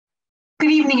Good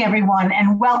evening, everyone,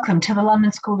 and welcome to the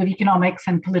London School of Economics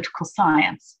and Political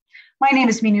Science. My name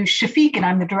is Minouche Shafik, and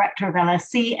I'm the director of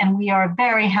LSE, and we are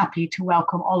very happy to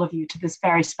welcome all of you to this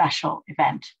very special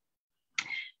event.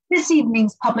 This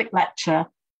evening's public lecture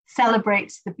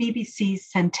celebrates the BBC's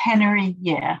centenary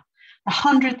year, the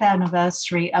 100th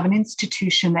anniversary of an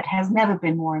institution that has never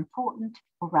been more important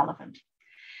or relevant.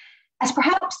 As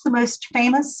perhaps the most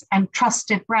famous and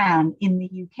trusted brand in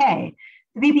the UK,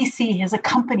 the BBC has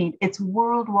accompanied its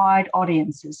worldwide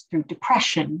audiences through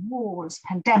depression, wars,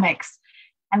 pandemics,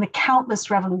 and the countless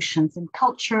revolutions in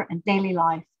culture and daily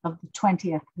life of the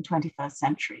 20th and 21st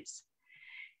centuries.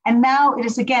 And now it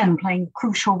is again playing a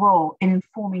crucial role in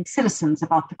informing citizens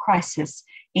about the crisis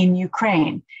in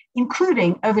Ukraine,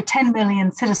 including over 10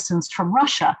 million citizens from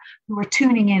Russia who are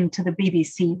tuning in to the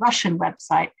BBC Russian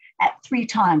website at 3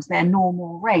 times their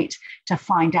normal rate to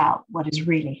find out what is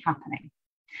really happening.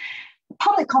 The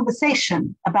public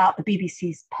conversation about the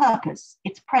BBC's purpose,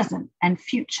 its present and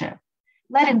future,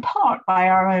 led in part by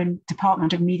our own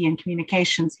Department of Media and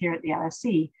Communications here at the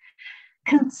LSE,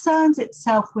 concerns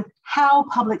itself with how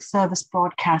public service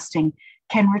broadcasting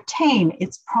can retain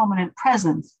its prominent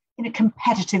presence in a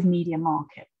competitive media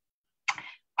market.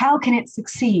 How can it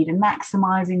succeed in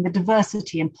maximizing the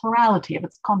diversity and plurality of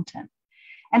its content,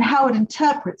 and how it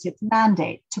interprets its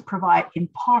mandate to provide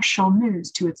impartial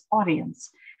news to its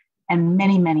audience, and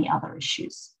many, many other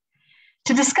issues.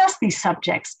 To discuss these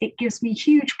subjects, it gives me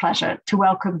huge pleasure to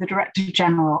welcome the Director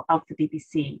General of the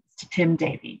BBC, Mr. Tim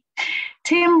Davie.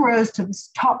 Tim rose to this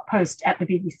top post at the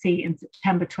BBC in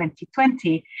September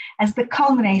 2020 as the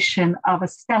culmination of a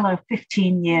stellar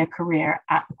 15-year career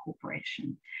at the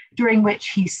corporation, during which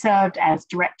he served as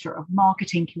Director of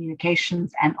Marketing,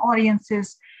 Communications and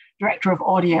Audiences, Director of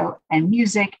Audio and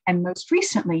Music, and most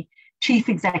recently, Chief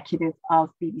Executive of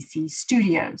BBC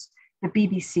Studios, the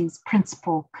BBC's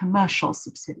principal commercial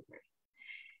subsidiary.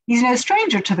 He's no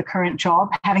stranger to the current job,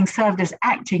 having served as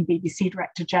acting BBC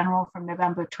Director General from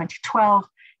November 2012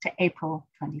 to April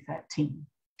 2013.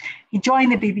 He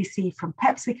joined the BBC from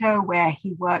PepsiCo, where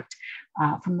he worked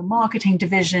from the marketing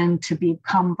division to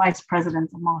become Vice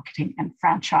President of Marketing and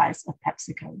Franchise of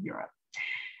PepsiCo Europe.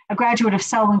 A graduate of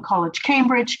Selwyn College,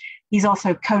 Cambridge, he's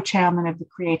also co-chairman of the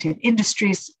Creative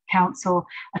Industries Council,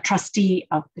 a trustee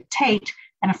of the Tate,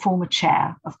 and a former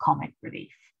chair of Comic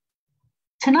Relief.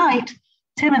 Tonight,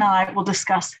 Tim and I will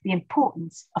discuss the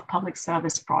importance of public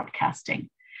service broadcasting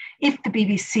if the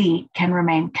BBC can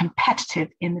remain competitive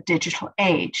in the digital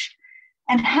age,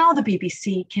 and how the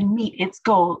BBC can meet its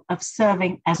goal of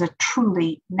serving as a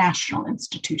truly national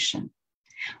institution.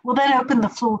 We'll then open the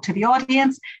floor to the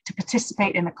audience to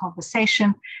participate in the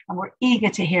conversation, and we're eager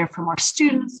to hear from our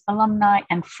students, alumni,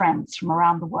 and friends from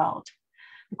around the world.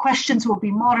 The questions will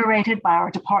be moderated by our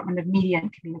Department of Media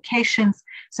and Communications,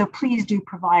 so please do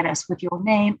provide us with your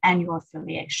name and your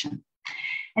affiliation.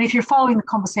 And if you're following the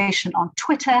conversation on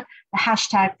Twitter, the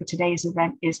hashtag for today's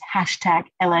event is hashtag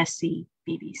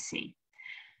LSEBBC.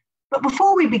 But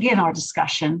before we begin our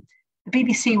discussion, the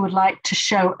BBC would like to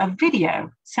show a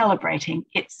video celebrating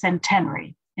its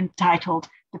centenary entitled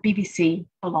 "The BBC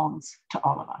Belongs to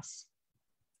All of Us."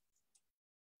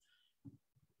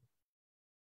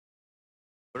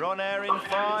 We're on air in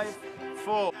 5,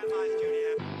 4.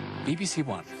 BBC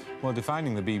One. Well,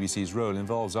 defining the BBC's role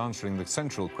involves answering the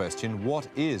central question, what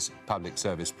is public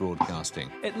service broadcasting?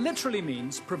 It literally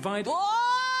means provide... Boring!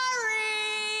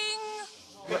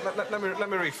 Let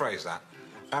me rephrase that.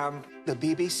 The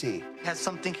BBC has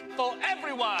something For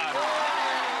everyone!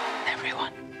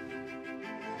 everyone.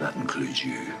 that includes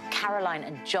you. Caroline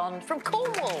and John from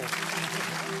Cornwall.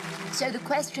 So the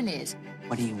question is,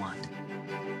 What do you want?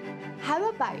 how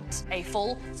about A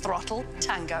full throttle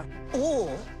tango.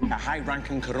 Or A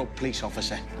high-ranking corrupt police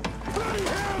officer.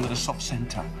 With a soft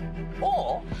centre.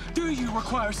 Or Do you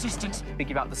require assistance?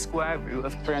 Think about the square root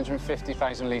of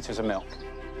 350,000 litres of milk.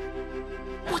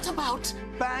 what about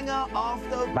Banger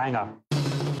after Banger.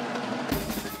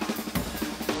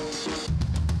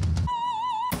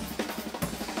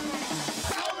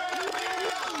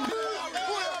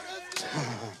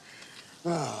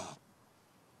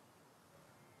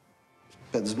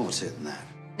 But there's more to it than that.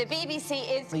 the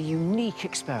BBC is a unique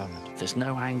experiment? There's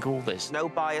no angle, there's No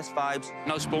bias vibes.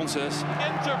 no sponsors.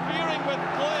 Interfering with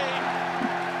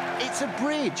play. It's a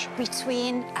bridge.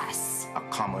 between us. a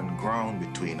common ground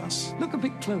between us. Look a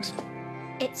bit closer.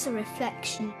 it's a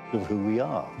reflection? Of who we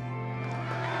are.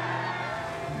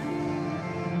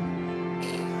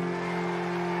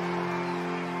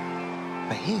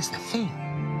 But here's the thing.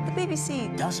 The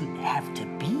BBC Doesn't have to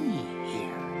be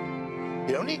here.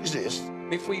 It only exists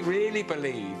If we really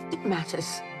believe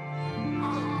matters.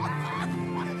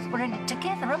 What We're in it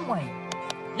together, aren't we?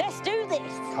 Let's do this.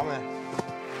 Come here.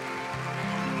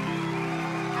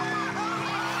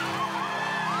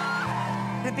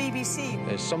 The BBC.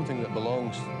 There's something that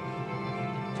belongs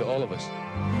to all of us.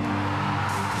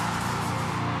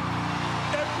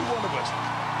 Every one of us.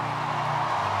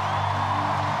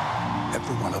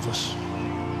 Every one of us.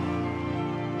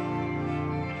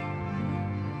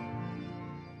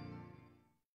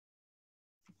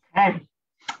 Okay,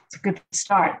 it's a good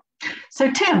start. So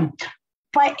Tim,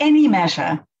 by any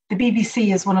measure, the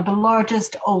BBC is one of the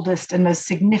largest, oldest, and most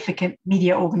significant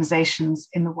media organizations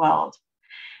in the world.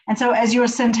 And so as your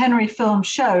centenary film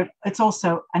showed, it's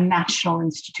also a national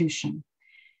institution.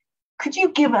 Could you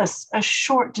give us a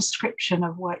short description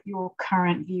of what your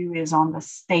current view is on the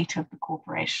state of the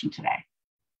corporation today?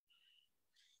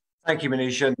 Thank you,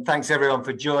 Minouche, and thanks everyone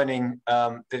for joining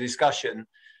the discussion.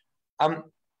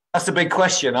 That's a big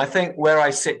question. I think where I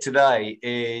sit today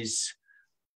is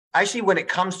actually when it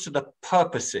comes to the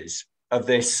purposes of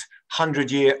this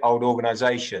 100-year-old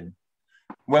organization,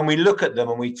 when we look at them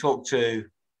and we talk to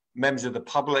members of the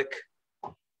public,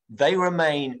 they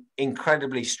remain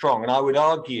incredibly strong. And I would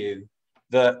argue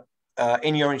that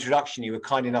in your introduction, you were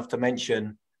kind enough to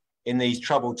mention in these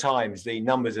troubled times, the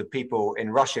numbers of people in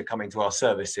Russia coming to our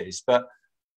services, but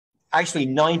actually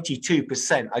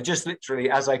 92%, I just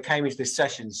literally, as I came into this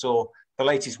session, saw the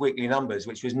latest weekly numbers,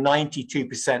 which was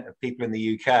 92% of people in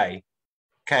the UK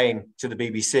came to the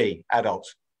BBC,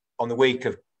 adults, on the week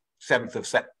of 7th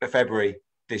of February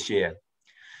this year.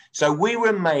 So we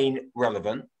remain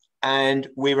relevant, and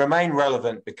we remain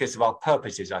relevant because of our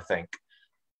purposes, I think.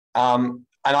 And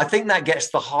I think that gets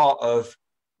to the heart of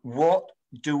what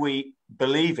do we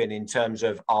believe in terms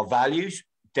of our values,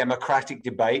 democratic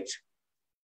debate.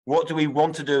 What do we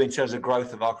want to do in terms of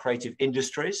growth of our creative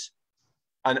industries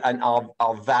and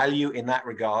our value in that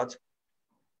regard?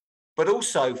 But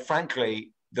also,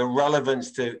 frankly, the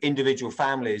relevance to individual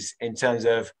families in terms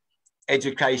of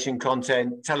education,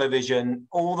 content, television,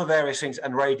 all the various things,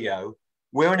 and radio.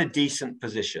 We're in a decent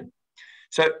position.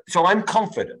 So I'm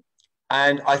confident.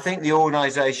 And I think the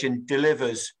organization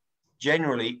delivers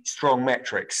generally strong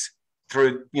metrics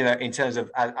through, in terms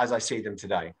of as I see them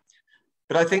today.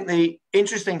 But I think the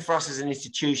interesting for us as an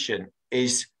institution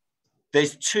is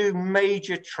there's two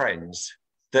major trends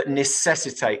that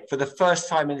necessitate, for the first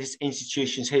time in this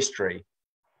institution's history,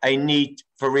 a need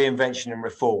for reinvention and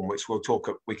reform, which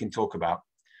we can talk about.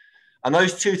 And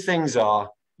those two things are,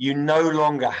 you no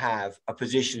longer have a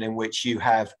position in which you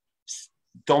have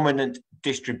dominant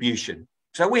distribution.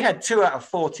 So we had 2 out of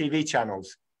 4 TV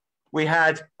channels. We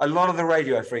had a lot of the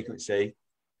radio frequency,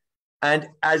 and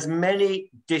as many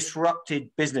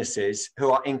disrupted businesses who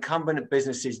are incumbent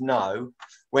businesses know,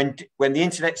 when the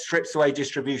internet strips away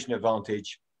distribution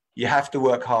advantage, you have to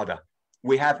work harder.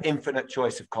 We have infinite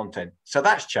choice of content. So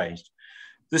that's changed.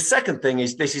 The second thing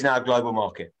is this is now a global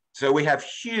market. So we have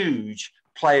huge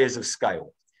players of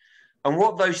scale. And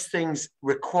what those things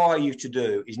require you to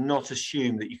do is not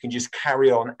assume that you can just carry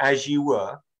on as you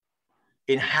were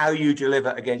in how you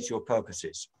deliver against your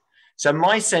purposes. So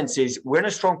my sense is we're in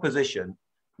a strong position.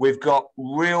 We've got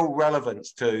real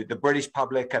relevance to the British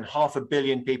public and 500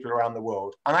 million people around the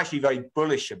world. I'm actually very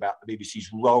bullish about the BBC's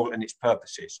role and its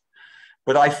purposes.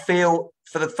 But I feel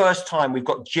for the first time, we've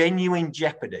got genuine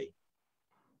jeopardy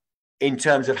in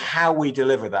terms of how we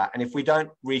deliver that. And if we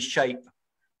don't reshape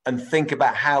and think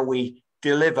about how we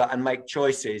deliver and make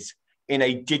choices in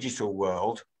a digital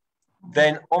world,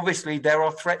 then obviously there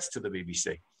are threats to the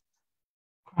BBC.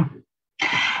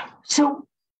 So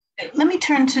let me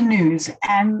turn to news.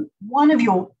 And one of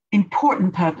your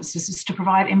important purposes is to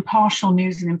provide impartial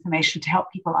news and information to help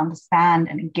people understand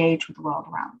and engage with the world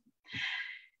around them.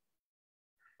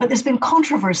 But there's been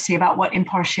controversy about what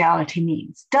impartiality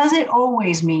means. Does it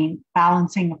always mean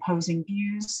balancing opposing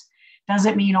views? Does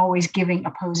it mean always giving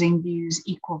opposing views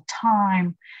equal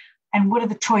time? And what are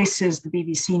the choices the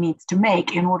BBC needs to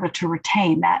make in order to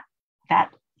retain that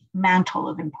mantle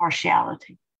of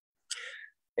impartiality?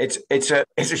 It's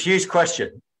a huge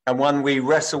question, and one we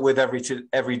wrestle with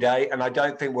every day. And I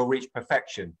don't think we'll reach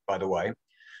perfection, by the way.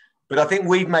 But I think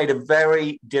we've made a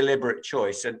very deliberate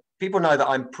choice. And people know that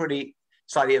I'm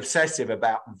slightly obsessive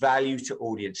about value to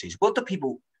audiences. What do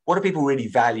people really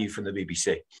value from the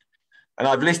BBC? And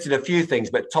I've listed a few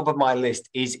things, but top of my list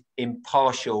is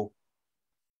impartial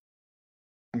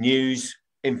news,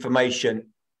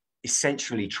 information,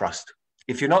 essentially trust.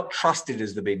 If you're not trusted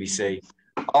as the BBC,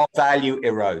 our value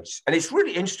erodes. And it's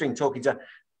really interesting talking to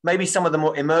maybe some of the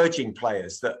more emerging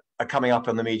players that are coming up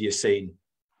on the media scene.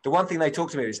 The one thing they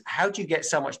talk to me is, how do you get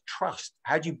so much trust?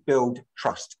 How do you build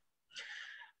trust?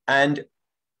 And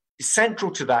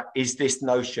central to that is this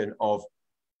notion of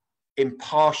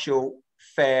impartial,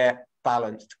 fair,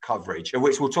 balanced coverage, of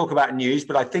which we'll talk about news,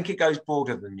 but I think it goes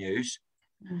broader than news.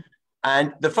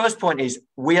 And the first point is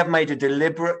we have made a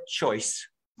deliberate choice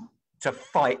to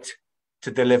fight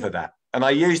to deliver that. And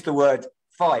I use the word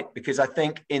fight because I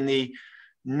think in the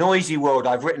noisy world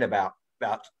I've written about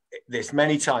this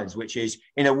many times, which is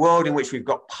in a world in which we've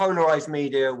got polarized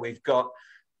media, we've got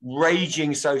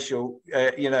raging social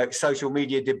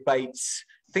media debates,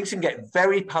 things can get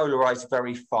very polarized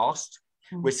very fast.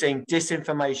 We're seeing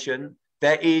disinformation.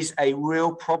 There is a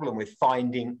real problem with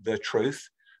finding the truth.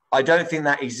 I don't think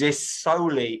that exists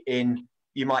solely in,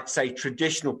 you might say,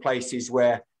 traditional places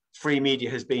where free media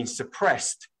has been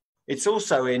suppressed. It's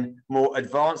also in more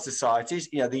advanced societies.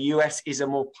 You know, the US is a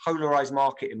more polarized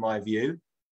market, in my view.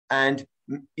 And,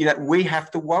 you know, we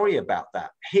have to worry about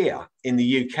that here in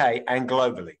the UK and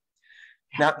globally.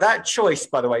 Now, that choice,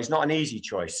 by the way, is not an easy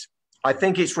choice. I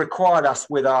think it's required us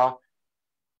with our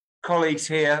colleagues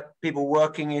here, people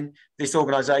working in this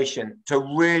organization, to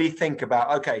really think about,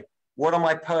 okay, what are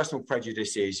my personal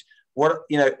prejudices?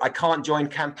 I can't join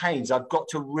campaigns. I've got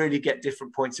to really get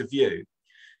different points of view.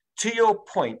 To your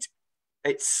point,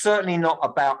 it's certainly not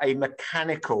about a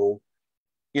mechanical,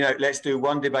 let's do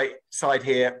one debate side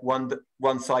here,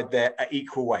 one side there at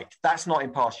equal weight. That's not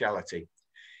impartiality.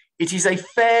 It is a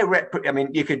fair,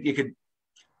 you could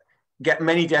get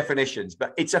many definitions,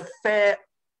 but it's a fair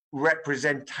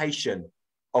representation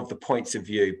of the points of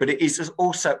view, but it is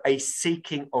also a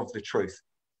seeking of the truth.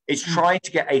 It's trying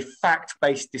to get a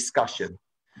fact-based discussion.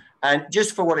 And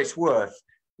just for what it's worth,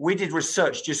 we did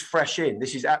research just fresh in,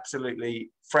 this is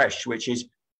absolutely fresh, which is,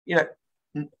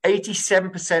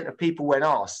 87% of people when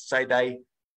asked say they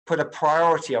put a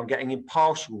priority on getting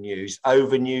impartial news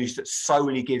over news that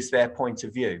solely gives their point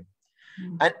of view.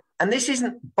 And this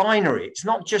isn't binary. It's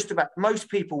not just about, most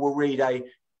people will read a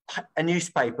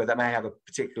newspaper that may have a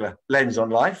particular lens on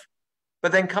life,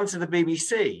 but then come to the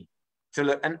BBC to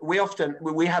look. And we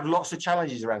have lots of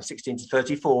challenges around 16 to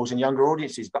 34s and younger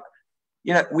audiences, but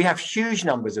we have huge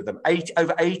numbers of them,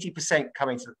 over 80%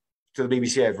 coming to the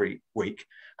BBC every week.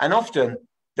 And often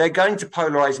they're going to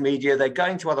polarized media, they're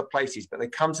going to other places, but they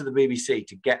come to the BBC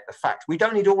to get the facts. We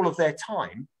don't need all of their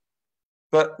time,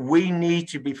 but we need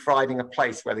to be providing a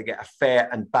place where they get a fair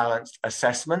and balanced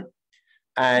assessment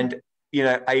and,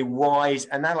 a wise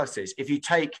analysis. If you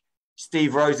take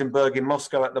Steve Rosenberg in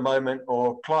Moscow at the moment,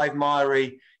 or Clive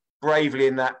Myrie bravely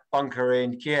in that bunker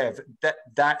in Kiev,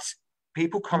 that's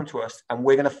people come to us and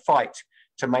we're going to fight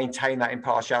to maintain that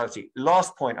impartiality.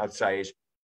 Last point I'd say is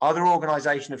other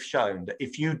organizations have shown that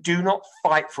if you do not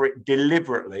fight for it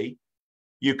deliberately,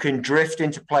 you can drift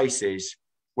into places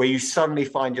where you suddenly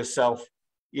find yourself,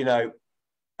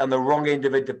 on the wrong end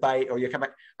of a debate, or you come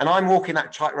back. And I'm walking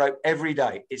that tightrope every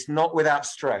day. It's not without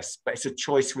stress, but it's a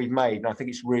choice we've made. And I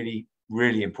think it's really,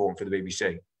 really important for the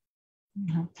BBC.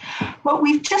 Well,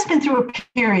 we've just been through a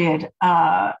period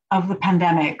of the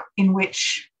pandemic in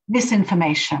which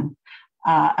misinformation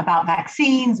about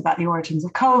vaccines, about the origins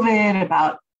of COVID,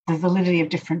 about the validity of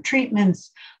different treatments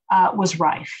was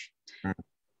rife.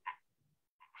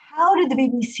 How did the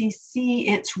BBC see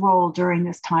its role during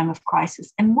this time of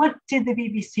crisis? And what did the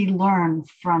BBC learn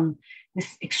from this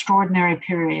extraordinary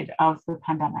period of the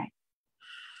pandemic?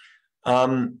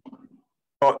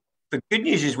 But the good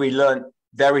news is we learned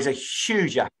there is a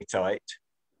huge appetite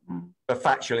for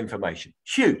factual information,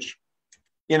 huge,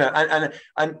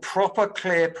 and proper,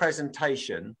 clear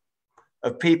presentation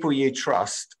of people you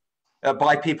trust,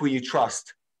 by people you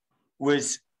trust,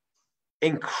 was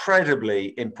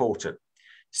incredibly important.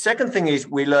 Second thing is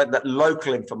we learned that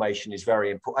local information is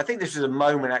very important. I think this is a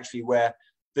moment actually where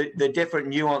the different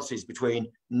nuances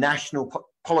between national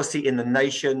policy in the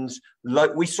nations,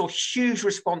 we saw huge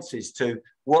responses to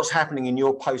what's happening in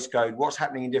your postcode, what's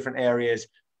happening in different areas,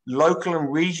 local and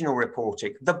regional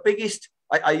reporting. The biggest,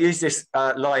 I use this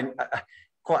line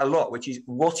quite a lot, which is,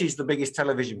 what is the biggest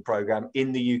television program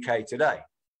in the UK today?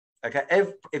 Okay,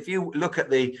 if you look at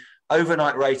the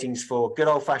overnight ratings for good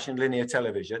old-fashioned linear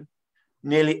television,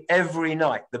 nearly every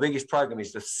night, the biggest program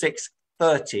is the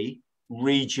 6:30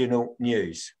 regional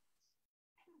news.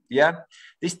 Yeah,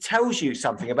 this tells you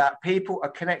something about people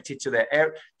are connected to their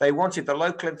area. They wanted the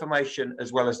local information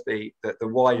as well as the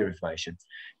wider information.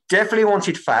 Definitely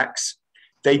wanted facts.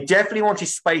 They definitely wanted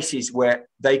spaces where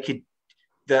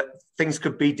that things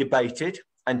could be debated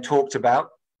and talked about.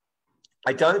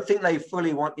 I don't think they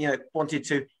fully wanted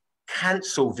to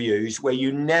cancel views where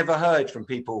you never heard from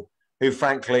people who,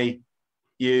 frankly,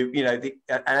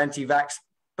 an anti-vax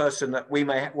person that we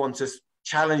may want to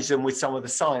challenge them with some of the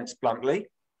science bluntly.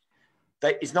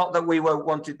 It's not that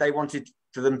they wanted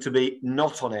for them to be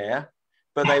not on air,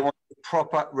 but they wanted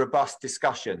proper, robust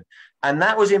discussion. And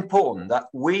that was important, that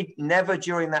we never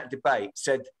during that debate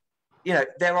said, you know,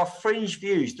 there are fringe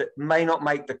views that may not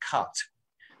make the cut,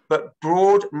 but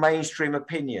broad mainstream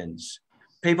opinions,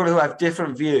 people who have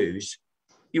different views,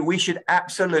 we should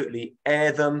absolutely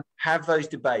air them, have those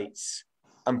debates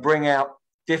and bring out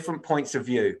different points of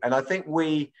view. And I think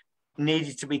we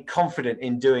needed to be confident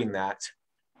in doing that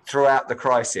throughout the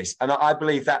crisis. And I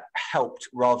believe that helped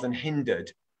rather than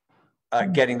hindered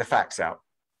getting the facts out.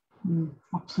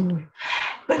 Absolutely.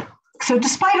 But so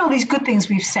despite all these good things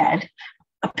we've said,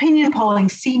 opinion polling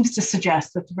seems to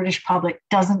suggest that the British public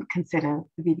doesn't consider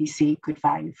the BBC good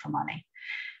value for money.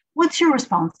 What's your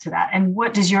response to that? And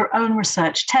what does your own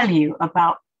research tell you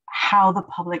about how the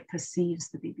public perceives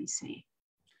the BBC?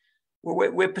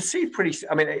 Well, we're perceived pretty,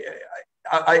 I mean,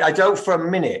 I don't for a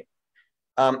minute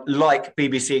like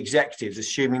BBC executives,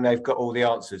 assuming they've got all the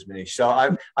answers, Minouche. So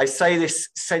I say this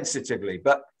sensitively,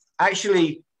 but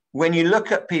actually, when you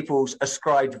look at people's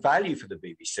ascribed value for the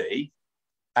BBC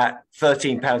at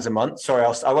 £13 a month, sorry,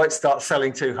 I won't start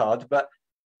selling too hard, but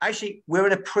actually we're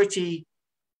in a pretty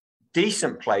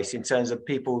decent place in terms of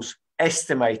people's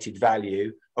estimated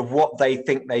value of what they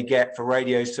think they get for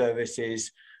radio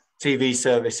services, TV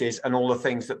services, and all the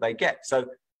things that they get. So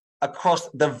across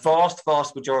the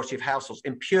vast majority of households,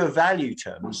 in pure value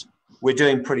terms, we're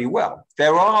doing pretty well.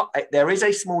 There is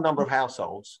a small number of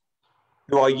households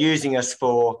who are using us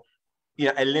for, you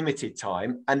know, a limited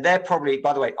time. And they're probably,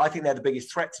 by the way, I think they're the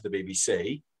biggest threat to the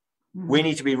BBC. We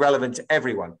need to be relevant to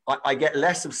everyone. I get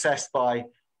less obsessed by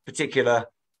particular,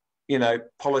 you know,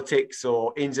 politics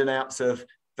or ins and outs of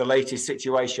the latest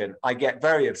situation. I get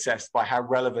very obsessed by how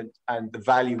relevant and the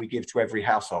value we give to every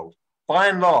household. By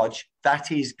and large,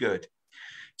 that is good.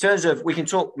 In terms of, we can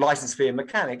talk license fee and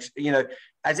mechanics, you know,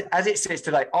 as it sits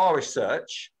today, our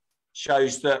research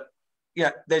shows that, you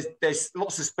know, there's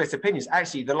lots of split opinions.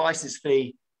 Actually, the license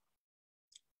fee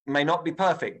may not be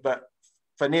perfect, but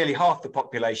for nearly half the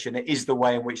population, it is the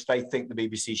way in which they think the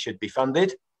BBC should be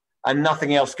funded, and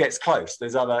nothing else gets close.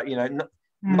 There's other, you know,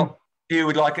 not you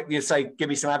would like it, you say, give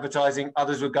me some advertising,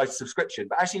 others would go to subscription.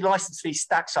 But actually, license fee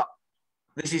stacks up.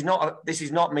 This is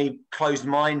not me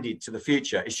closed-minded to the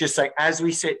future. It's just saying, as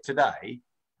we sit today,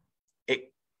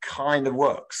 it kind of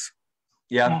works.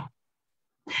 Yeah.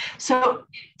 So,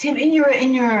 Tim, in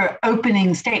your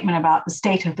opening statement about the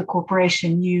state of the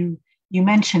corporation, you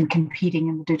mentioned competing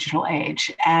in the digital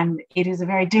age, and it is a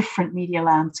very different media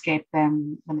landscape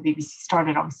than when the BBC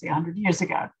started, obviously 100 years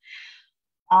ago.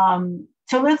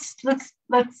 So let's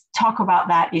talk about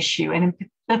that issue, and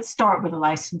let's start with the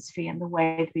license fee and the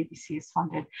way the BBC is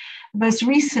funded. The most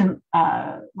recent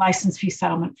license fee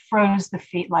settlement froze the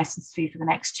license fee for the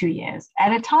next 2 years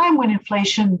at a time when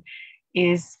inflation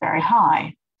is very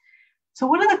high. So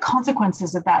what are the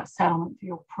consequences of that settlement for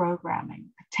your programming,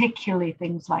 particularly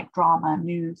things like drama,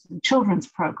 news, and children's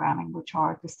programming, which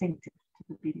are distinctive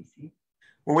to the BBC?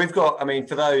 Well, we've got, I mean,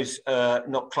 for those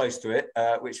not close to it,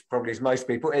 which probably is most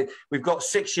people, we've got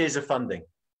 6 years of funding,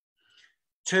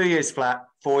 2 years flat,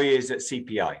 4 years at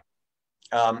CPI.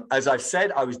 As I've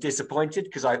said, I was disappointed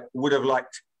because I would have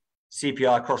liked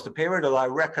CPI across the period, although I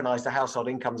recognise the household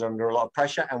incomes are under a lot of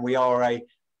pressure, and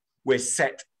we're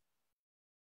set.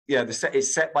 Yeah,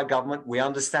 it's set by government. We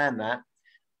understand that.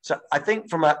 So I think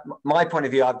from my point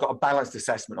of view, I've got a balanced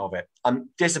assessment of it. I'm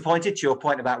disappointed to your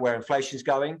point about where inflation's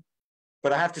going,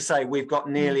 but I have to say we've got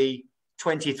nearly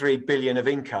 23 billion of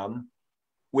income,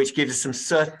 which gives us some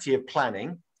certainty of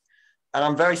planning. And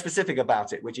I'm very specific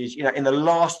about it, which is, you know, in the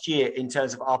last year, in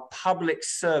terms of our public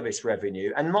service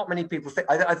revenue, and not many people think,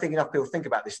 I think enough people think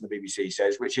about this in the BBC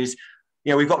says, which is,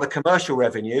 you know, we've got the commercial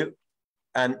revenue,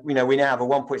 and, you know, we now have a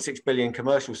 1.6 billion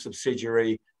commercial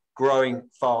subsidiary growing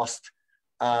fast.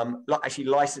 Actually,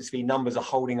 license fee numbers are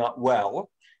holding up well,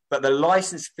 but the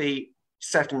license fee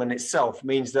settlement itself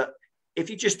means that if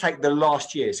you just take the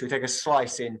last year, so we take a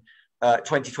slice in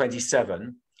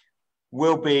 2027,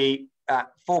 we'll be at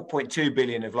 4.2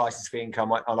 billion of license fee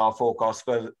income on our forecast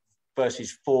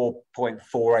versus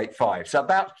 4.485. So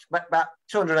about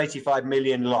 285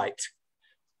 million light.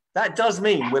 That does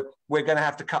mean we're going to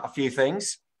have to cut a few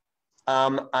things.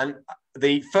 And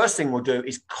the first thing we'll do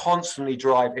is constantly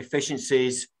drive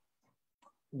efficiencies,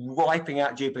 wiping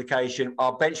out duplication.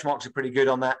 Our benchmarks are pretty good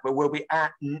on that, but we'll be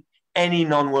at any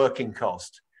non-working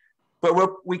cost. But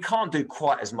we can't do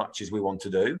quite as much as we want to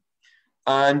do.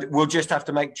 And we'll just have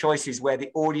to make choices where the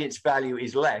audience value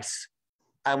is less,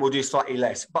 and we'll do slightly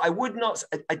less. But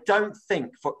I don't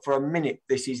think for a minute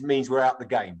means we're out the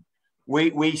game.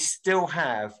 We still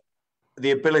have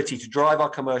the ability to drive our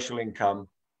commercial income.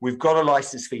 We've got a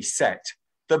license fee set.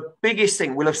 the biggest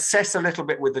thing, we'll obsess a little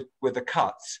bit with the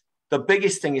cuts. The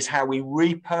biggest thing is how we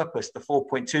repurpose the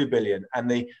 4.2 billion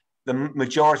and the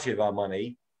majority of our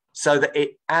money so that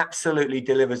it absolutely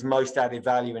delivers most added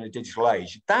value in a digital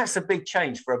age. That's a big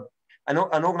change for an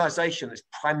organization that's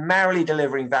primarily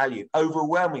delivering value,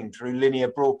 overwhelming through linear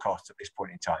broadcast at this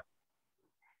point in time.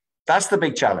 That's the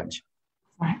big challenge.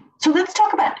 Right. So let's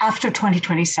talk about after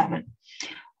 2027.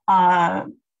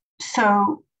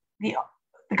 So the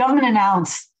government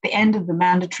announced the end of the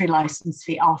mandatory license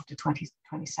fee after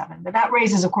 2027, but that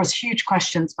raises, of course, huge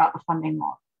questions about the funding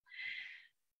model.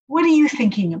 What are you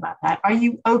thinking about that? Are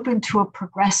you open to a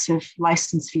progressive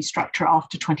license fee structure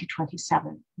after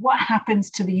 2027? What happens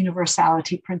to the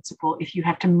universality principle if you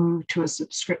have to move to a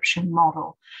subscription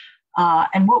model?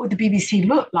 And what would the BBC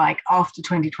look like after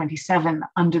 2027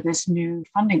 under this new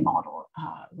funding model,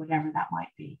 whatever that might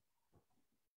be?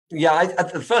 Yeah,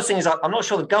 the first thing is I'm not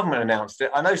sure the government announced it.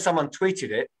 I know someone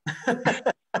tweeted it.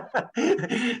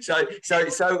 so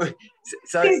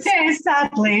These days,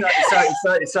 sadly.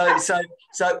 So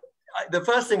the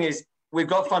first thing is we've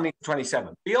got funding for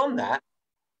 27. Beyond that,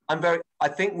 I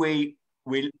think I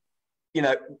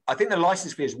think the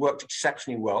license fee has worked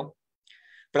exceptionally well.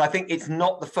 But I think it's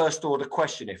not the first order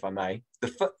question, if I may.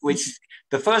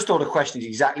 The first order question is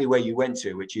exactly where you went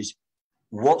to, which is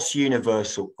what's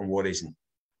universal and what isn't.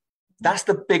 That's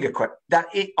the bigger question.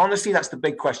 Honestly, that's the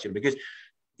big question, because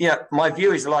my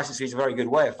view is the license fee is a very good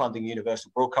way of funding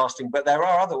universal broadcasting, but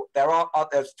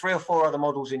there's 3 or 4 other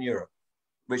models in Europe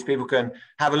which people can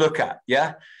have a look at.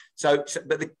 Yeah. But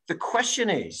the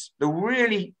question is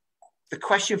the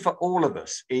question for all of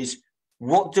us is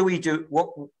what do we do?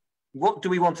 What do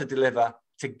we want to deliver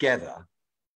together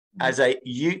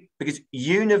because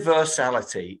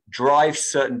universality drives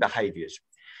certain behaviors.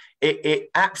 It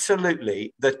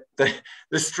absolutely, the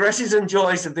stresses and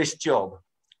joys of this job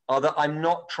are that I'm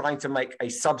not trying to make a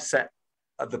subset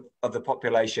of the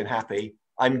population happy.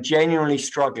 I'm genuinely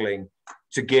struggling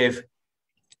to give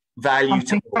value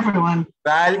to everyone.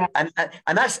 Value, and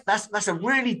that's a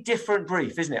really different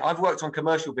brief, isn't it? I've worked on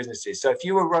commercial businesses. So if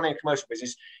you were running a commercial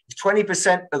business, if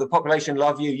 20% of the population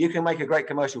love you, you can make a great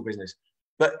commercial business.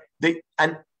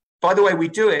 And by the way, we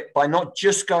do it by not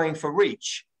just going for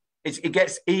reach. It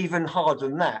gets even harder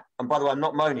than that. And by the way, I'm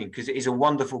not moaning because it is a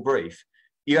wonderful brief.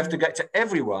 You have to get to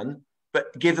everyone,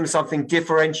 but give them something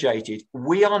differentiated.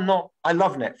 We are not, I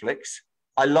love Netflix.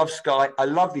 I love Sky. I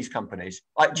love these companies.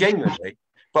 Genuinely.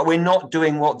 But we're not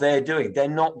doing what they're doing. They're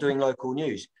not doing local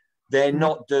news. They're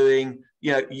not doing,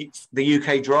 the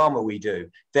UK drama we do.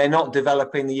 They're not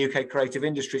developing the UK creative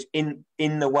industries in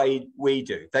the way we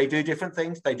do. They do different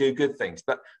things. They do good things.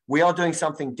 But we are doing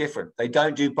something different. They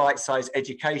don't do bite-sized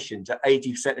education to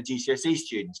 80% of GCSE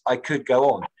students. I could go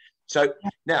on. So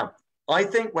now, I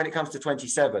think when it comes to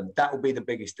 27, that will be the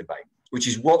biggest debate, which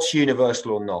is what's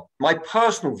universal or not. My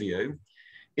personal view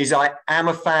is I am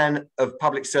a fan of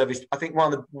public service. I think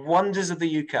one of the wonders of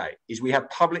the UK is we have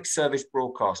public service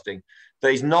broadcasting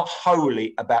that is not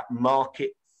wholly about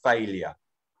market failure.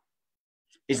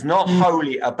 It's not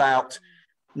wholly about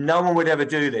no one would ever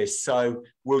do this, so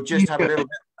we'll just have a little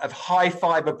bit of high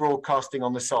fiber broadcasting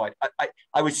on the side.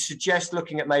 I would suggest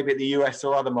looking at maybe at the US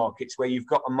or other markets where you've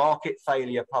got a market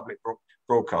failure public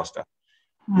broadcaster.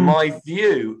 My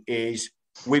view is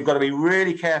we've got to be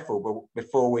really careful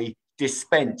before we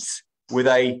dispense with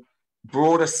a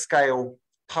broader scale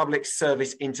public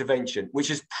service intervention, which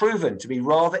has proven to be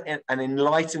rather an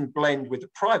enlightened blend with the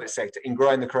private sector in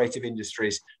growing the creative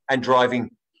industries and driving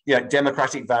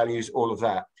democratic values, all of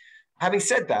that. Having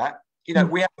said that,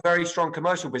 we have a very strong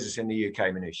commercial business in the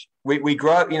UK, Minouche. We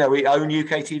grow, we own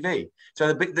UK TV.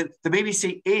 So the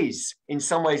BBC is in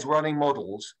some ways running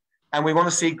models, and we want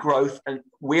to see growth, and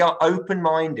we are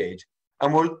open-minded.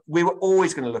 And we were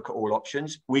always going to look at all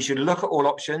options. We should look at all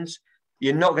options.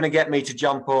 You're not going to get me to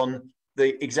jump on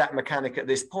the exact mechanic at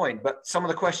this point, but some of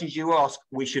the questions you ask,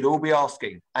 we should all be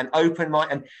asking, and open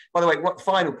mind. And by the way, what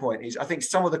final point is, I think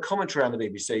some of the commentary around the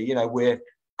BBC, we've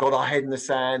got our head in the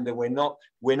sand, and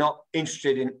we're not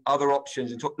interested in other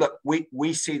options. And look,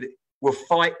 we see that we'll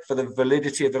fight for the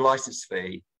validity of the license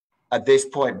fee at this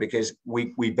point because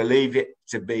we believe it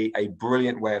to be a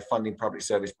brilliant way of funding public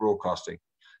service broadcasting.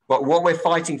 But what we're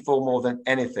fighting for more than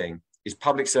anything is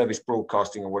public service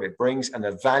broadcasting and what it brings and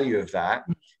the value of that.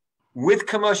 With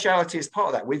commerciality as part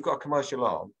of that, we've got a commercial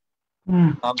arm.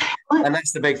 And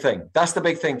that's the big thing. That's the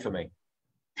big thing for me.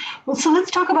 Well, so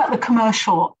let's talk about the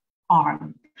commercial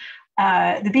arm.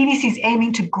 The BBC is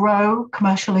aiming to grow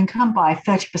commercial income by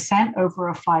 30% over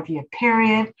a 5-year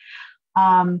period.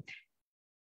 Talk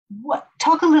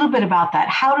a little bit about that.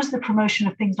 How does the promotion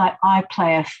of things like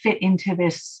iPlayer fit into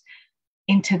this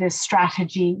into this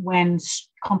strategy when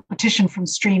competition from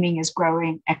streaming is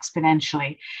growing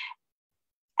exponentially?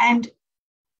 And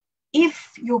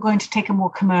if you're going to take a more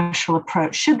commercial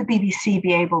approach, should the BBC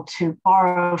be able to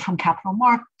borrow from capital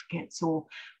markets or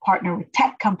partner with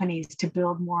tech companies to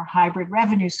build more hybrid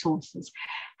revenue sources?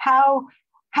 How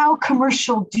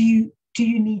commercial do you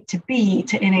need to be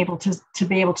to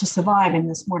be able to survive in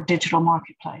this more digital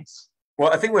marketplace?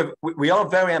 Well, I think we are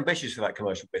very ambitious for that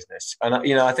commercial business, and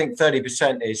I think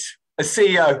 30% is a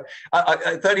CEO.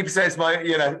 30% is my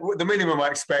the minimum I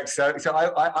expect. So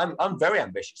I'm very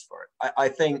ambitious for it. I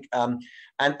think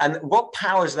and what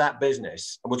powers that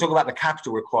business? And we'll talk about the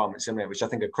capital requirements in a minute, which I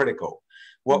think are critical.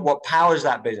 What powers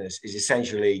that business is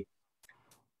essentially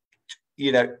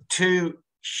two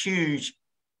huge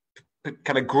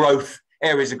kind of growth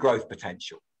areas of growth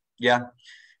potential. Yeah.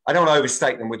 I don't want to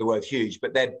overstate them with the word huge,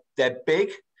 but they're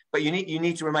big, but you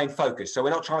need to remain focused. So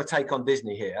we're not trying to take on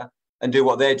Disney here and do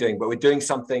what they're doing, but we're doing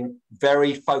something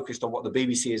very focused on what the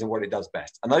BBC is and what it does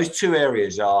best. And those two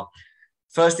areas are,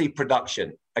 firstly,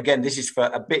 production. Again, this is for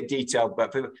a bit detailed,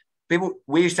 but for people,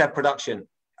 we used to have production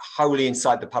wholly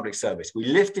inside the public service. We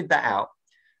lifted that out.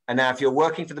 And now if you're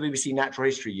working for the BBC Natural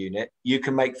History Unit, you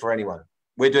can make for anyone.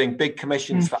 We're doing big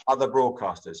commissions for other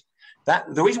broadcasters.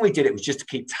 The reason we did it was just to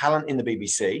keep talent in the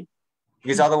BBC,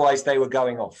 because otherwise they were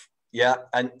going off. Yeah.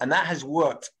 And that has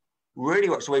worked really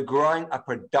well. So we're growing a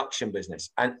production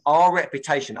business, and our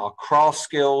reputation, our craft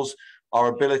skills, our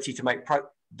ability to make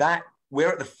that we're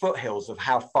at the foothills of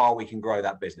how far we can grow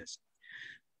that business.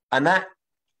 And that,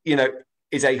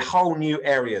 is a whole new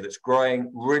area that's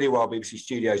growing really well. BBC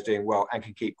Studios doing well and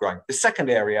can keep growing. The second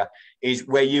area is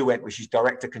where you went, which is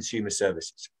direct to consumer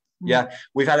services. Yeah,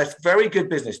 we've had a very good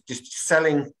business just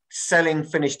selling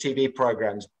finished TV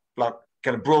programs kind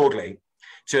of broadly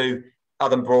to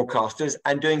other broadcasters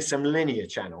and doing some linear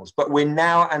channels. But we're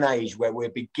now at an age where we're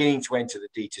beginning to enter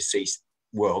the D2C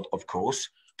world, of course,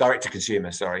 direct to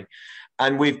consumer, sorry.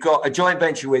 And we've got a joint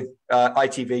venture with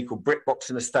ITV called BritBox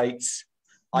in the States.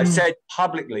 I've said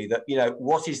publicly that,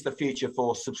 what is the future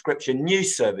for subscription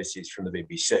news services from the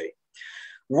BBC?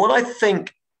 What I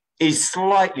think is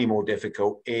slightly more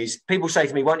difficult is people say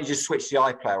to me, why don't you just switch the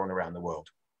iPlayer on around the world?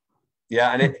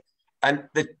 Yeah,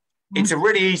 it's a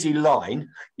really easy line.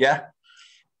 Yeah.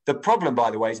 The problem, by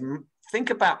the way, is think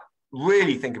about the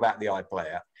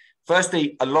iPlayer.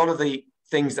 Firstly, a lot of the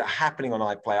things that are happening on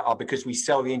iPlayer are because we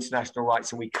sell the international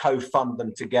rights and we co-fund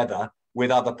them together with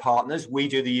other partners. We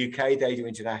do the UK, they do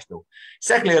international.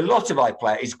 Secondly, a lot of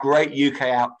iPlayer is great UK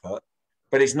output,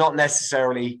 but it's not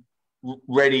necessarily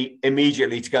ready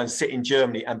immediately to go and sit in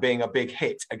Germany and being a big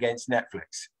hit against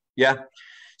Netflix. Yeah.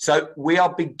 So we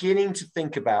are beginning to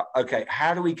think about, okay,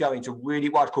 how do we go into really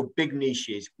what I call big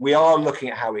niches? We are looking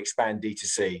at how we expand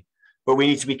D2C, but we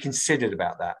need to be considered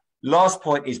about that. Last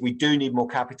point is we do need more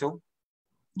capital.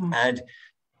 And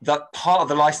that part of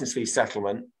the license fee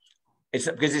settlement, it's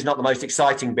because it's not the most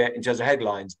exciting bit in terms of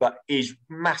headlines, but is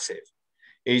massive,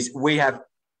 is we have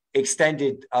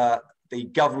extended the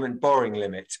government borrowing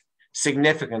limit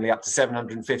significantly up to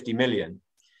 750 million.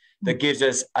 That gives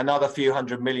us another few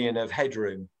hundred million of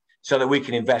headroom so that we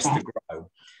can invest to grow.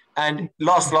 And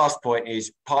last point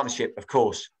is partnership, of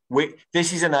course.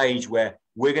 This is an age where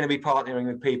we're going to be partnering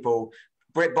with people.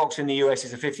 BritBox in the US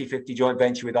is a 50-50 joint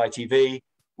venture with ITV.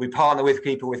 We partner with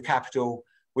people with capital.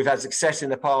 We've had success in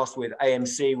the past with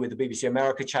AMC, with the BBC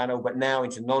America channel, but now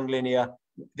into non-linear.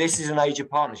 This is an age of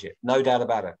partnership, no doubt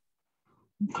about it.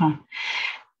 Okay.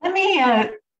 Let me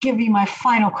give you my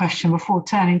final question before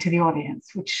turning to the audience,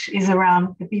 which is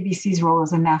around the BBC's role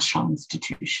as a national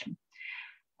institution.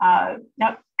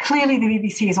 Now, clearly the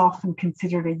BBC is often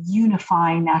considered a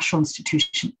unifying national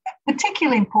institution,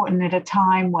 particularly important at a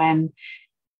time when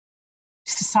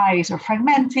societies are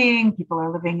fragmenting, people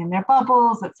are living in their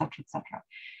bubbles, et cetera, et cetera.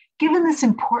 Given this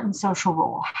important social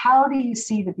role, how do you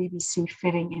see the BBC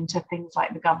fitting into things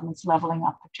like the government's levelling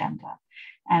up agenda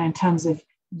and in terms of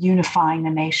unifying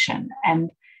the nation? And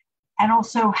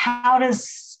also, how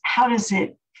does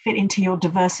it fit into your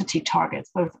diversity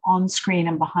targets, both on screen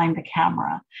and behind the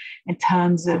camera, in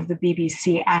terms of the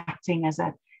BBC acting as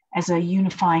a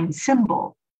unifying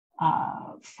symbol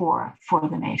for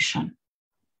the nation?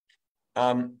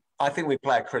 I think we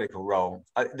play a critical role.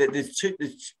 There's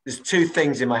two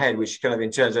things in my head, which kind of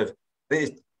in terms of,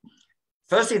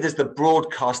 firstly, there's the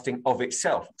broadcasting of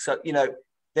itself. So,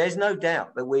 there's no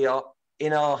doubt that we are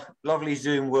in our lovely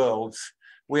Zoom worlds,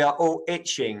 we are all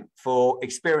itching for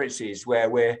experiences where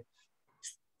we're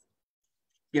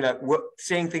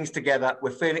seeing things together.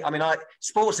 We're feeling,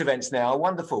 sports events now are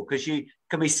wonderful because you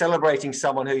can be celebrating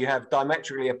someone who you have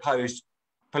diametrically opposed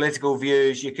political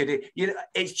views.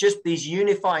 It's just these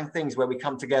unifying things where we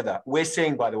come together. We're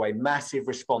seeing, by the way, massive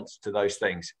response to those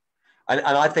things. And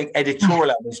I think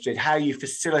editorial industry, how you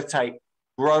facilitate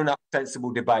grown-up,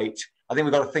 sensible debate. I think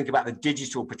we've got to think about the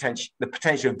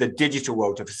potential of the digital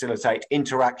world to facilitate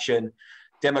interaction,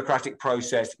 democratic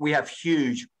process. We have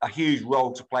a huge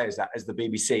role to play as the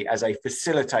BBC, as a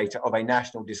facilitator of a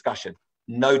national discussion,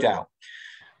 no doubt.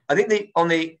 I think on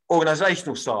the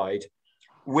organisational side,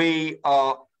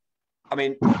 I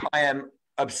am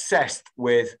obsessed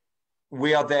with,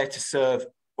 we are there to serve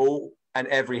all and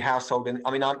every household. And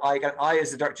I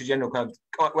as the Director General,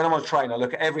 when I'm on a train, I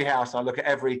look at every house, I look at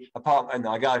every apartment, and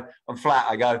I go, I'm flat,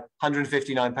 I go,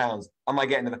 £159. Am I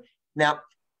getting them? Now,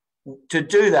 to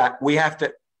do that, we have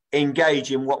to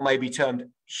engage in what may be termed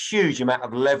huge amount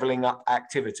of levelling up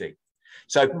activity.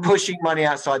 So pushing money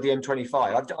outside the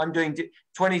M25. I'm doing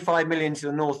 25 million to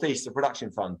the Northeast, the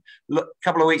production fund. Look, a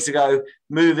couple of weeks ago,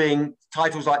 moving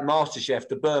titles like MasterChef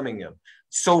to Birmingham,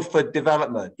 Salford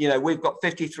development. We've got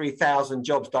 53,000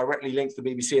 jobs directly linked to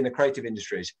the BBC and the creative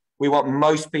industries. We want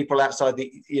most people outside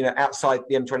the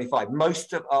M25.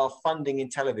 Most of our funding in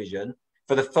television,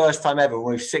 for the first time ever,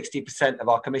 we'll move 60% of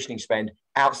our commissioning spend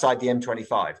outside the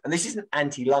M25. And this isn't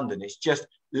anti-London. It's just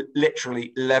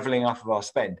literally levelling up of our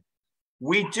spend.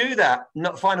 We do that,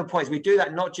 final points, we do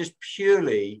that not just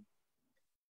purely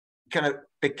kind of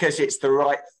because it's the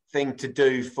right thing to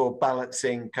do for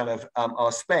balancing kind of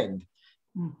our spend.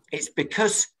 It's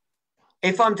because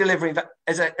if I'm delivering that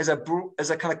as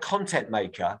a kind of content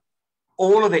maker,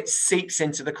 all of it seeps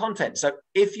into the content. So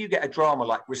if you get a drama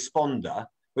like Responder,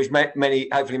 which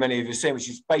hopefully many of you have seen, which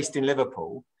is based in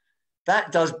Liverpool,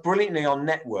 that does brilliantly on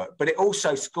network, but it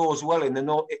also scores well in the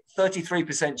North,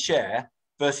 33% share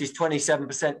versus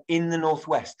 27% in the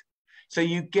Northwest. So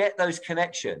you get those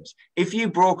connections. If you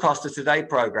broadcast a Today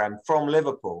programme from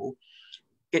Liverpool,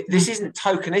 this isn't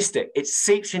tokenistic. It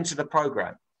seeps into the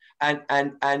programme. And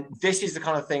this is the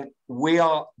kind of thing we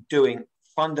are doing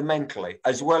fundamentally,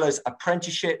 as well as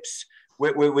apprenticeships.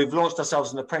 We've launched ourselves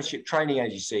as an apprenticeship training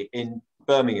agency in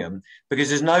Birmingham, because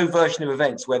there's no version of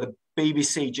events where the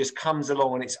BBC just comes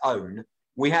along on its own.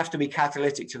 We have to be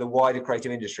catalytic to the wider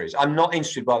creative industries. I'm not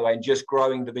interested, by the way, in just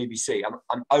growing the BBC.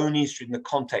 I'm only interested in the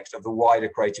context of the wider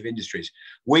creative industries.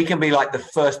 We can be like the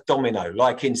first domino,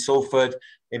 like in Salford,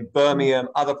 in Birmingham,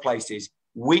 other places.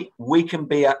 We can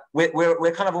be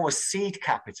we're kind of almost seed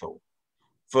capital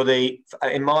for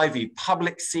in my view,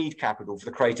 public seed capital for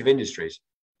the creative industries.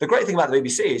 The great thing about the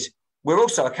BBC is we're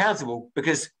also accountable,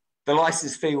 because the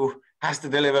license fee has to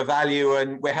deliver value,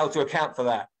 and we're held to account for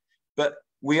that. But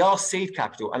we are seed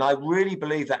capital, and I really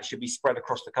believe that should be spread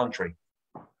across the country.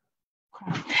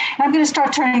 I'm going to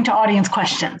start turning to audience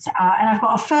questions. And I've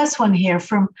got a first one here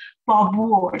from Bob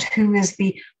Ward, who is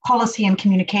the Policy and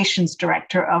Communications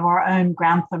Director of our own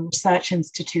Grantham Research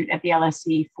Institute at the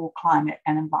LSE for Climate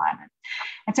and Environment.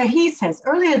 And so he says,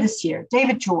 earlier this year,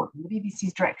 David Jordan, the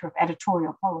BBC's Director of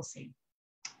Editorial Policy,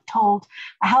 told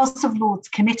a House of Lords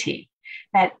committee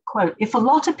that, quote, if a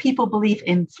lot of people believe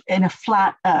in a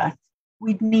flat earth,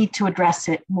 we'd need to address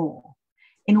it more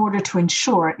in order to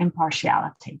ensure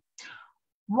impartiality.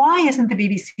 Why isn't the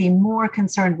BBC more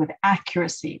concerned with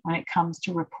accuracy when it comes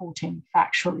to reporting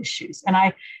factual issues?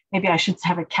 And maybe I should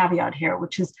have a caveat here,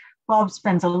 which is Bob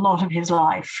spends a lot of his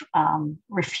life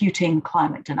refuting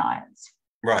climate deniers.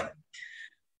 Right.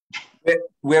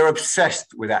 We're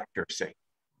obsessed with accuracy.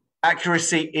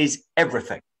 Accuracy is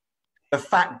everything. The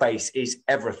fact base is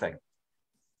everything.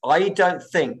 I don't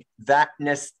think that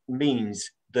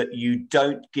means that you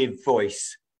don't give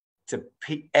voice to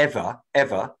ever.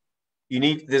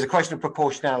 There's a question of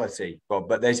proportionality, Bob,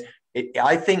 but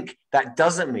I think that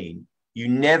doesn't mean you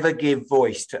never give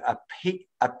voice to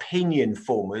opinion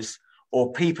formers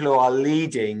or people who are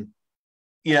leading.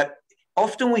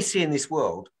 Often we see in this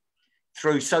world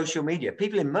through social media,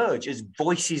 people emerge as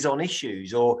voices on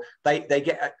issues, or they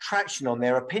get traction on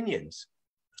their opinions.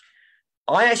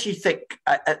 I actually think,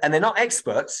 and they're not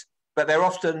experts, but they're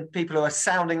often people who are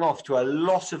sounding off to a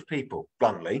lot of people,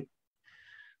 bluntly.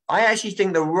 I actually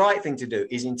think the right thing to do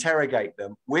is interrogate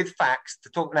them with facts to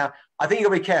talk. Now, I think you've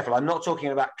got to be careful. I'm not talking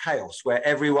about chaos where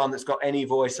everyone that's got any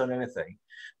voice on anything.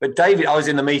 But David, I was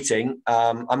in the meeting.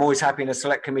 I'm always happy in a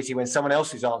select committee when someone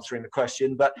else is answering the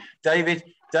question. But David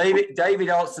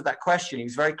answered that question. He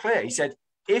was very clear. He said,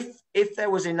 if there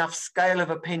was enough scale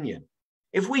of opinion,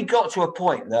 if we got to a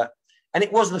point that, and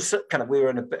it wasn't we were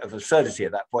in a bit of absurdity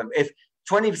at that point. If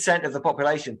 20% of the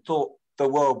population thought the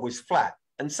world was flat,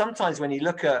 and sometimes when you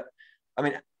look at,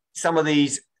 some of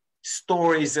these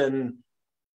stories and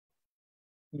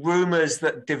rumours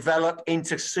that develop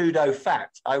into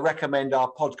pseudo-fact, I recommend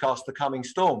our podcast, The Coming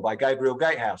Storm by Gabriel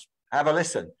Gatehouse. Have a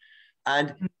listen.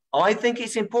 And I think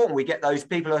it's important we get those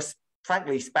people who are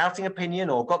frankly spouting opinion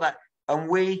or got that, and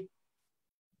we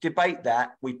debate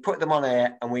that, we put them on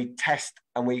air and we test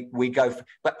and we go.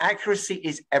 But accuracy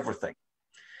is everything.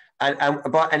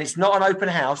 And it's not an open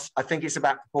house. I think it's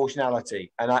about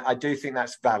proportionality. And I do think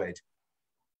that's valid.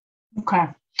 Okay.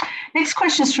 Next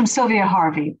question is from Sylvia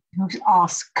Harvey, who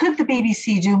asks, could the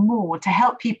BBC do more to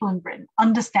help people in Britain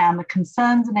understand the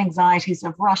concerns and anxieties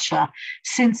of Russia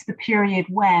since the period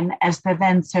when, as the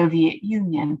then Soviet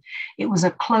Union, it was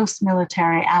a close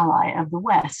military ally of the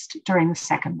West during the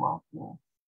Second World War?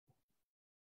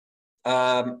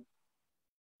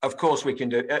 Of course we can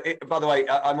do it. By the way,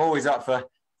 I'm always up for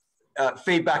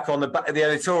feedback on the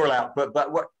editorial output,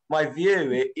 but what my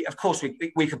view, of course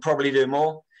we could probably do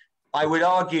more. I would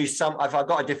argue if I've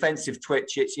got a defensive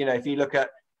twitch, it's, if you look at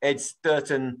Ed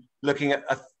Sturton looking at,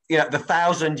 the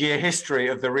 1,000-year history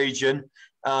of the region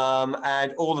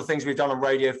and all the things we've done on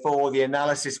Radio 4, the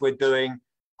analysis we're doing,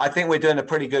 I think we're doing a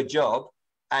pretty good job.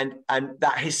 And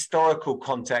that historical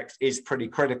context is pretty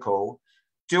critical.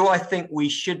 Do I think we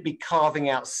should be carving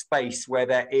out space where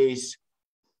there is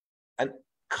a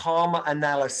calmer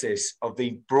analysis of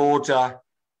the broader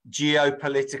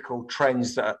geopolitical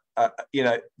trends that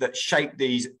that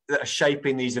are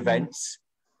shaping these events?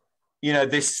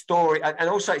 This story, and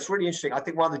also it's really interesting. I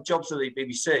think one of the jobs of the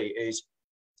BBC is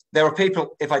there are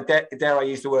people, if I dare I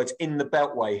use the words, in the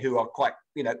Beltway who are quite,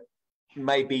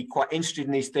 maybe quite interested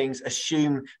in these things,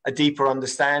 assume a deeper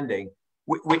understanding.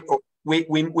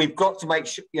 We've got to make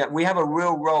sure, we have a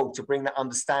real role to bring that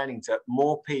understanding to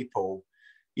more people.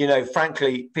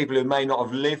 Frankly, people who may not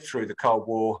have lived through the Cold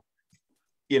War.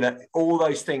 All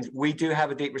those things, we do have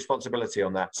a deep responsibility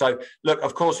on that. So, look,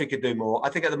 of course we could do more. I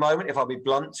think at the moment, if I'll be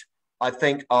blunt, I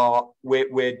think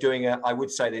we're doing I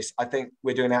would say this, I think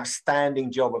we're doing an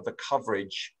outstanding job of the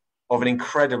coverage of an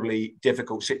incredibly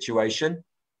difficult situation.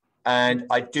 And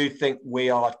I do think we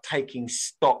are taking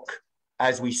stock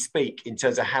as we speak in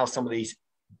terms of how some of these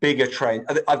bigger trends,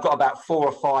 I've got about 4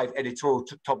 or 5 editorial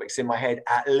topics in my head,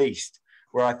 at least,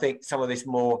 where I think some of this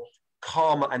more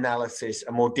calmer analysis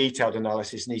and more detailed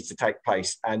analysis needs to take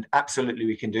place. And absolutely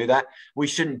we can do that. We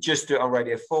shouldn't just do it on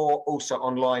Radio 4, also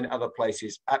online, other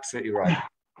places. Absolutely right.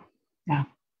 Yeah.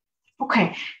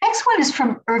 Okay. Next one is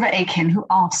from Irva Aiken, who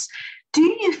asks, do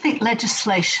you think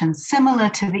legislation similar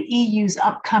to the EU's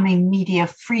upcoming Media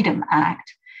Freedom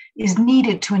Act is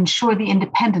needed to ensure the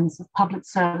independence of public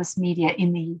service media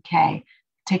in the UK,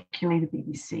 particularly the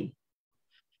BBC?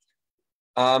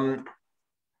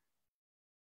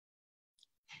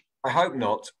 I hope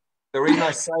not. The reason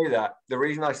I say that,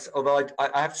 although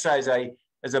I have to say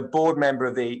as a board member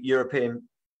of the European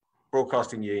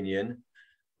Broadcasting Union,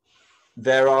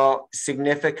 there are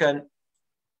significant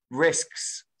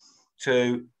risks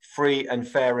to free and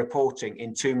fair reporting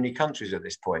in too many countries at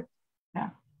this point.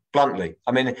 Yeah. Bluntly.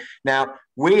 I mean, now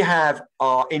we have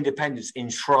our independence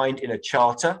enshrined in a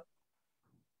charter,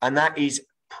 and that is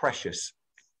precious.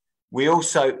 We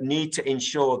also need to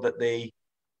ensure that the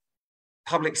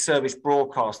public service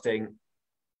broadcasting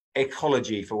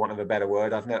ecology, for want of a better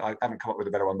word, I haven't come up with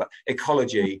a better one, but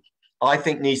ecology, I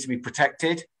think needs to be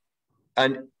protected.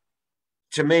 And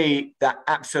to me, that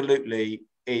absolutely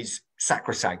is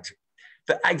sacrosanct.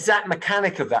 The exact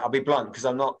mechanic of that, I'll be blunt, because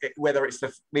I'm not, whether it's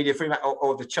the Media Freedom Act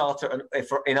or the charter, and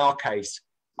in our case,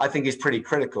 I think is pretty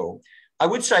critical. I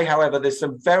would say, however, there's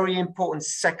some very important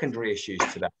secondary issues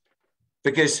to that,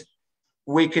 because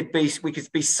we could be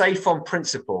safe on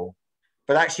principle,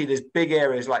 but actually there's big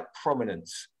areas like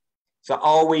prominence. So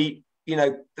are we,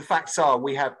 the facts are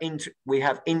we have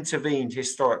intervened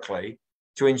historically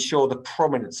to ensure the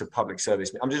prominence of public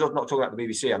service. I'm just not talking about the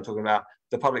BBC, I'm talking about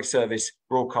the public service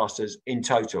broadcasters in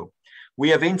total. We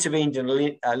have intervened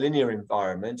in a linear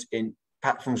environment in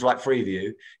platforms like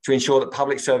Freeview to ensure that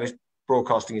public service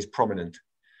broadcasting is prominent.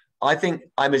 I think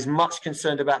I'm as much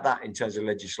concerned about that in terms of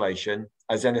legislation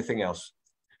as anything else.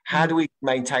 How do we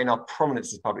maintain our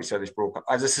prominence as public service broadcast?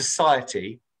 As a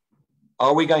society,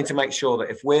 are we going to make sure that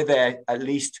if we're there, at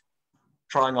least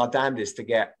trying our damnedest to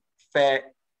get fair,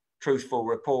 truthful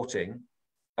reporting,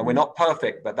 and we're not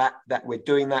perfect, but that we're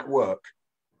doing that work,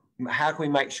 how can we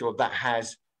make sure that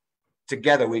has,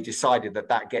 together we decided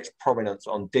that gets prominence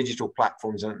on digital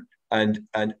platforms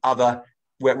and other,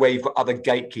 where you've got other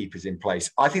gatekeepers in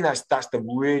place? I think that's the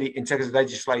really, in terms of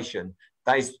legislation,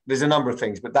 there's a number of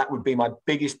things, but that would be my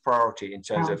biggest priority in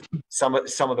terms of some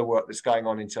of the work that's going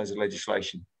on in terms of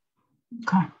legislation.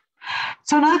 Okay.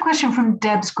 So another question from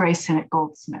Debs Grayson at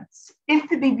Goldsmiths. If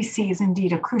the BBC is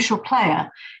indeed a crucial player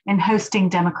in hosting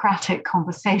democratic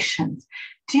conversations,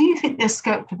 do you think there's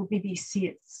scope for the BBC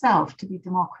itself to be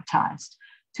democratised,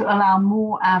 to allow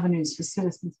more avenues for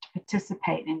citizens to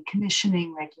participate in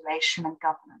commissioning, regulation and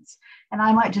governance? And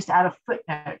I might just add a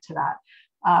footnote to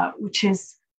that, which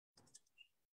is,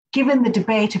 given the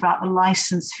debate about the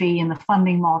licence fee and the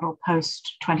funding model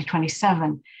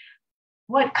post-2027,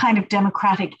 what kind of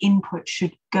democratic input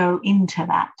should go into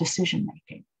that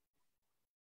decision-making?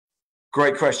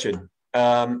 Great question.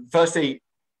 Firstly,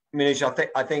 Minouche,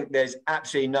 I think there's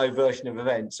absolutely no version of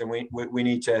events, and we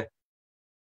need to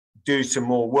do some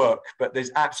more work, but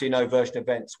there's absolutely no version of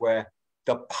events where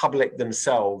the public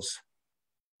themselves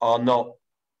are not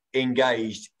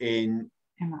engaged in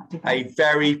a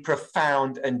very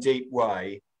profound and deep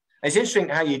way. It's interesting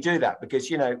how you do that, because,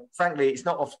 you know, frankly, it's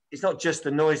not just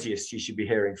the noisiest you should be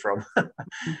hearing from.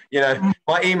 You know,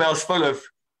 my email's full of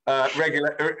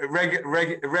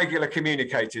regular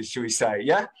communicators, shall we say,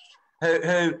 yeah?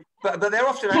 But they're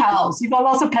often pals. You've got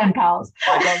lots of pen pals.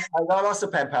 I got lots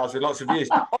of pen pals with lots of views.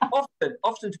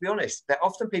 Often, to be honest, they're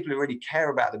often people who really care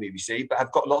about the BBC, but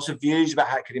have got lots of views about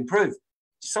how it could improve. In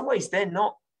some ways, they're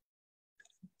not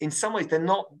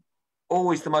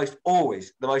always the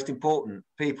most important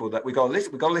people that we got to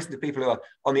listen. We got to listen to people who are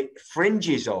on the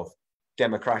fringes of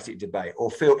democratic debate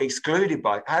or feel excluded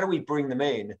by. How do we bring them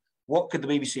in? What could the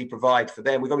BBC provide for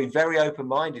them? We've got to be very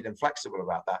open-minded and flexible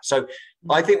about that. So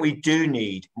I think we do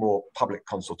need more public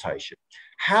consultation.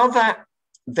 How that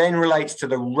then relates to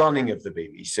the running of the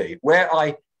BBC, where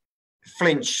I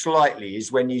flinch slightly,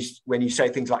 is when you say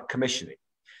things like commissioning,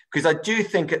 because I do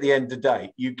think at the end of the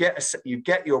day you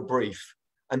get your brief.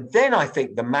 And then I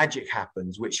think the magic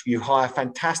happens, which you hire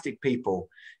fantastic people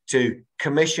to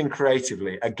commission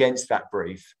creatively against that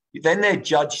brief. Then they're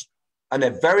judged and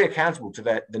they're very accountable to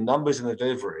the numbers and the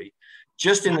delivery.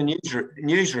 Just in the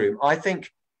newsroom, I think,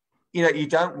 you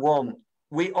know,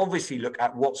 we obviously look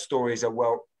at what stories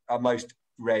are most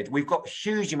read. We've got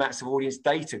huge amounts of audience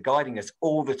data guiding us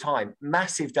all the time,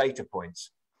 massive data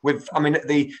points.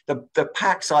 The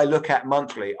packs I look at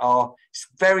monthly are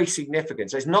very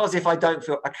significant. So it's not as if I don't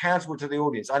feel accountable to the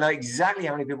audience. I know exactly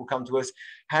how many people come to us,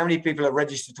 how many people are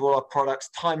registered to all our products,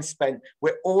 time spent.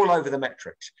 We're all over the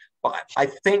metrics. But I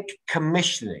think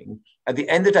commissioning, at the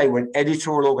end of the day, we're an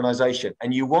editorial organization,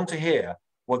 and you want to hear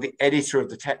what the editor of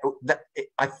the text.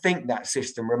 I think that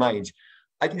system remains.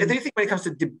 I do think when it comes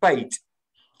to debate,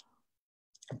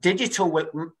 digital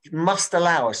must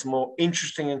allow us more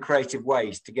interesting and creative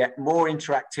ways to get more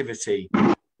interactivity,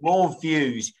 more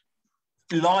views,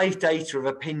 live data of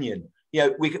opinion. You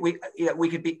know, we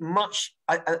could be much.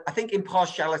 I think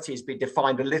impartiality has been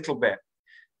defined a little bit,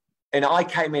 and I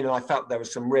came in and I felt there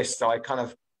was some risks. So I kind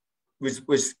of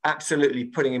was absolutely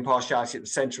putting impartiality at the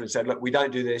centre and said, look, we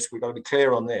don't do this. We've got to be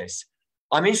clear on this.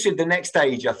 I'm interested in the next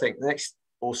stage. I think the next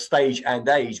stage and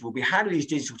age will be how do these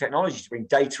digital technologies bring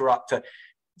data up to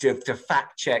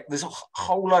fact check. There's a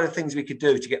whole lot of things we could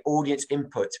do to get audience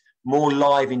input more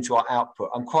live into our output.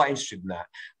 I'm quite interested in that.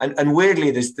 And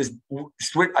weirdly, this is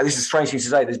a strange thing to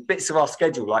say, there's bits of our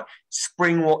schedule like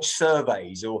spring watch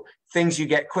surveys or things you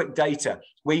get quick data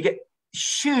where you get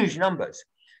huge numbers.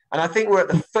 And I think we're at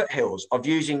the foothills of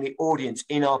using the audience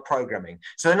in our programming.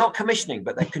 So they're not commissioning,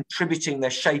 but they're contributing, they're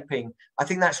shaping. I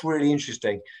think that's really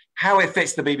interesting. How it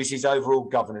fits the BBC's overall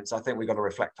governance, I think we've got to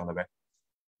reflect on a bit.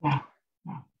 Yeah.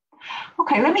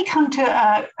 Okay, let me come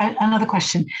to another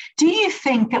question. Do you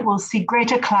think that we'll see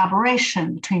greater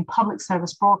collaboration between public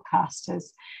service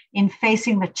broadcasters in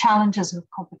facing the challenges of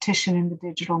competition in the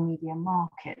digital media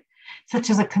market, such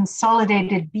as a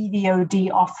consolidated BVOD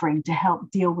offering to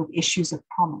help deal with issues of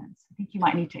prominence? I think you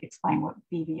might need to explain what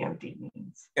BVOD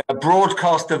means. A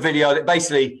broadcaster video,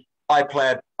 basically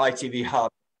iPlayer, ITV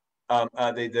Hub.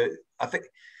 I think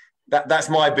that's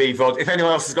my BVOD. If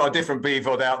anyone else has got a different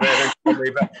BVOD out there, then tell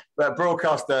me, but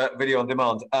broadcaster video on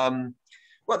demand.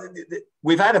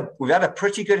 We've had a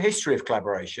pretty good history of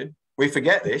collaboration. We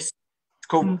forget this. It's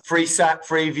called FreeSat,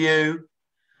 FreeView,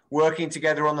 working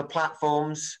together on the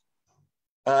platforms.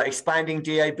 Expanding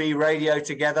DAB radio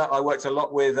together. I worked a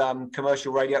lot with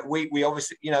commercial radio. We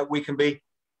obviously, you know, we can be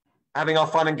having our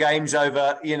fun and games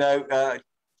over, you know,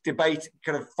 debate,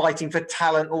 kind of fighting for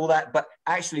talent, all that, but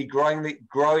actually growing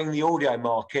the audio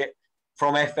market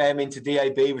from FM into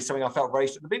DAB was something I felt very.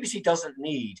 The BBC doesn't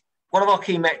need. One of our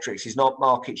key metrics is not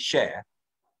market share.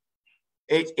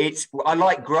 I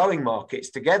like growing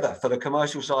markets together for the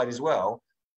commercial side as well.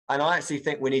 And I actually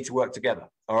think we need to work together.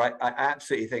 All right, I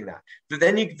absolutely think that. But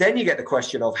then you get the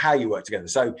question of how you work together.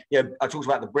 So, you know, I talked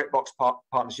about the BritBox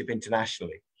partnership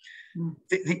internationally.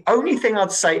 The only thing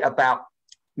I'd say about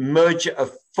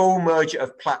full merger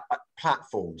of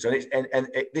platforms, and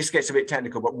this gets a bit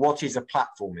technical, but what is a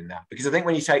platform in that? Because I think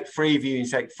when you take Freeview and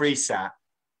you take FreeSat,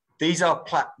 these are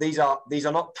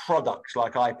not products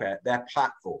like iPad, they're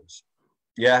platforms.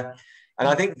 Yeah. And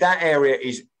I think that area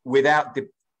is without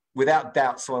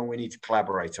doubt someone we need to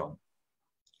collaborate on.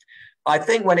 I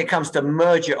think when it comes to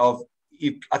merger of,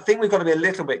 I think we've got to be a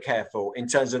little bit careful in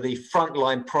terms of the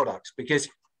frontline products, because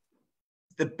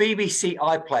the BBC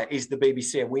iPlayer is the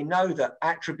BBC, and we know that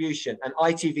attribution and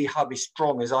ITV Hub is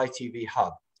strong as ITV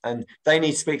Hub, and they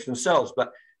need to speak for themselves.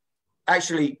 But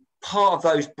actually, part of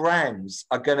those brands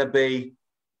are going to be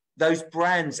those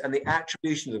brands and the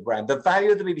attribution of the brand. The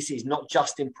value of the BBC is not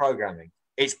just in programming;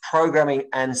 it's programming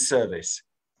and service.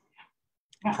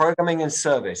 Yeah. Programming and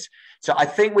service. So I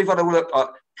think we've got to look at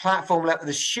platform level.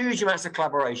 There's huge amounts of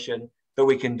collaboration that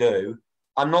we can do.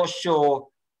 I'm not sure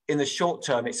in the short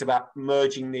term it's about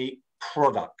merging the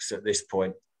products at this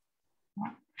point.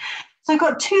 So I've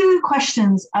got two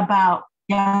questions about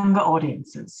younger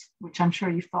audiences, which I'm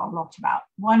sure you've thought a lot about.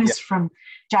 One is from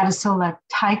Jadasola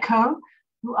Taiko,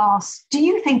 who asks, do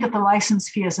you think that the license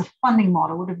fee as a funding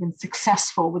model would have been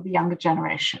successful with the younger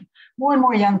generation? More and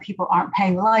more young people aren't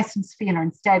paying the license fee and are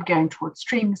instead going towards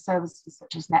streaming services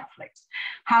such as Netflix.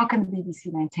 How can the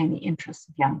BBC maintain the interests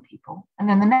of young people? And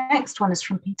then the next one is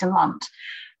from Peter Lunt,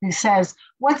 who says,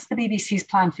 what's the BBC's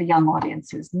plan for young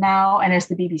audiences now and as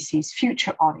the BBC's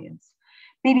future audience?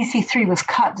 BBC Three was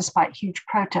cut despite huge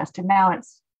protest, and now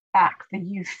it's back. The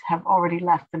youth have already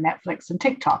left for Netflix and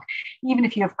TikTok. Even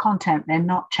if you have content, they're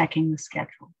not checking the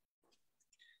schedule.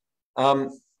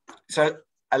 So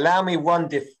allow me one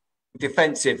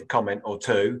defensive comment or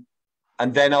two,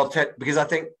 and then I'll tell, because I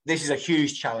think this is a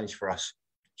huge challenge for us.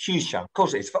 Huge challenge. Of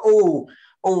course it is for all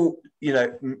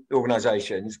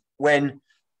organisations when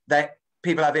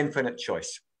people have infinite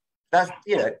choice. That's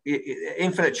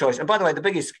infinite choice. And by the way, the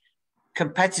biggest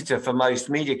competitor for most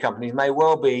media companies may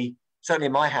well be, certainly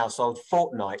in my household,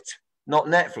 Fortnite, not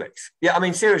Netflix. Yeah, I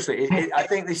mean, seriously, I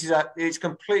think this is it's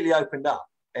completely opened up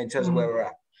in terms of where we're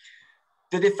at.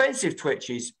 The defensive twitch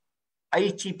is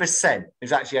 80%,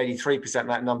 it's actually 83%,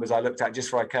 that numbers I looked at just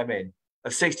before I came in,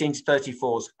 of 16 to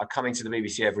 34s are coming to the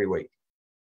BBC every week.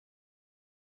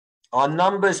 Our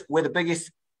numbers, we're the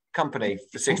biggest company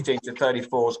for 16 to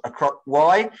 34s across.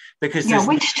 Why? Because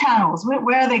which channels?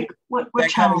 Where are they? What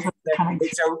channels are they coming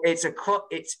to?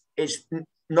 It's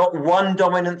not one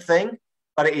dominant thing,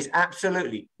 but it is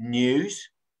absolutely news.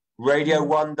 Radio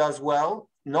 1 does well,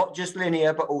 not just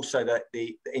linear, but also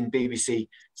in BBC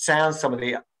Sound, some of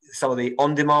the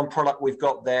on-demand product we've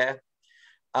got there.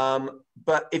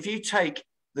 But if you take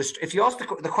this, if you ask the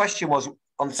question was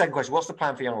on the second question, what's the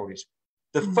plan for young audience?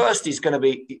 The first is going to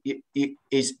be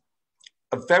is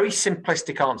a very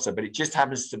simplistic answer, but it just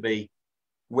happens to be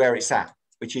where it's at,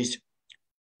 which is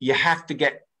you have to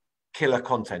get killer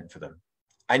content for them.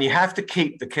 And you have to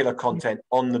keep the killer content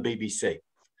on the BBC.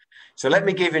 So let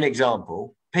me give you an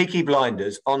example. Peaky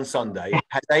Blinders on Sunday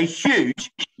has a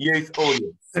huge youth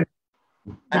audience.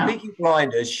 And Peaky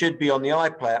Blinders should be on the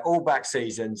iPlayer all back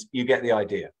seasons. You get the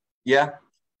idea. Yeah?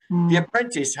 The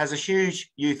Apprentice has a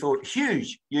huge youth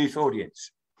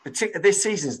audience. Particularly this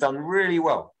season's done really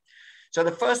well. So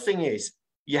the first thing is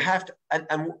you have to,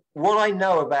 and what I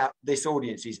know about this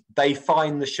audience is they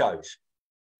find the shows.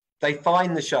 They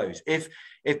find the shows. If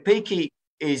Peaky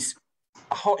is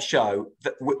a hot show,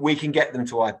 that we can get them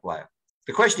to iPlayer.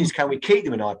 The question is, can we keep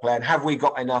them in iPlayer, and have we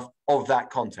got enough of that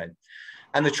content?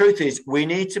 And the truth is, we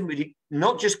need to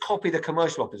not just copy the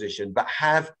commercial opposition, but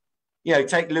have,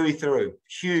 take Louis Theroux,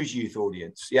 huge youth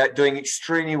audience, doing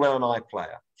extremely well on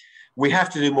iPlayer. We have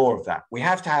to do more of that. We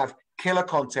have to have killer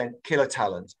content, killer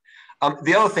talent.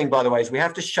 The other thing, by the way, is we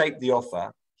have to shape the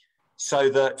offer so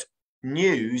that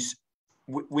news,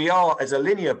 we are, as a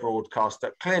linear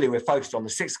broadcaster, clearly we're focused on the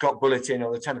 6 o'clock bulletin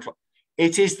or the 10 o'clock.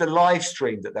 It is the live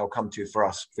stream that they'll come to for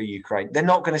us, for Ukraine. They're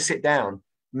not going to sit down,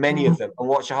 many of them, and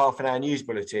watch a half-an-hour news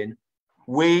bulletin.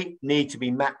 We need to be,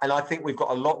 and I think we've got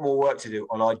a lot more work to do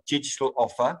on our digital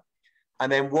offer.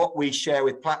 And then what we share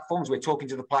with platforms, we're talking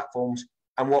to the platforms,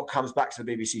 and what comes back to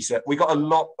the BBC. So we've got a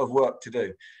lot of work to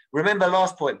do. Remember,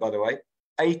 last point, by the way,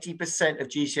 80% of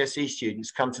GCSE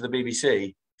students come to the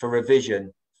BBC for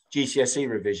revision, GCSE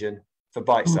revision for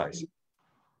bite size.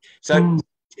 So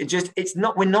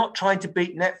we're not trying to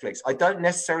beat Netflix. I don't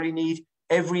necessarily need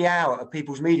every hour of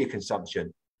people's media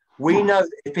consumption. We know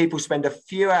that if people spend a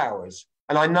few hours,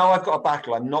 and I know I've got a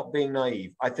battle, I'm not being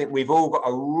naive. I think we've all got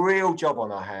a real job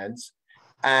on our hands,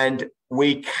 and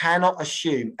we cannot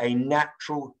assume a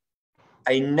natural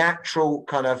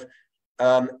kind of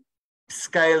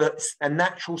scale, a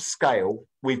natural scale.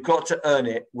 We've got to earn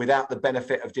it without the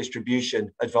benefit of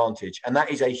distribution advantage. And that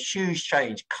is a huge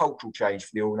change, cultural change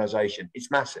for the organisation.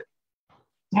 It's massive.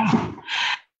 Yeah.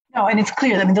 No, and it's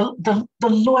clear. I mean, the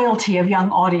loyalty of young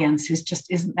audiences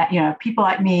just isn't that, people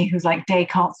like me who's like day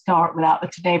can't start without the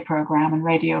Today programme and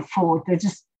Radio 4.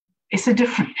 It's a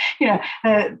different,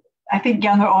 I think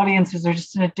younger audiences are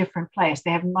just in a different place.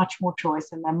 They have much more choice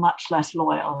and they're much less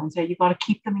loyal. And so you've got to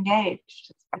keep them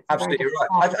engaged. It's absolutely right.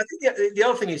 I think the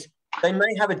other thing is they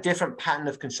may have a different pattern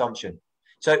of consumption.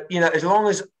 So, as long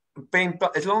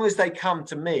as they come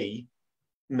to me,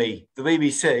 the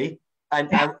BBC,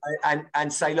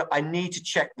 and say, look, I need to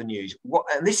check the news.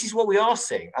 And this is what we are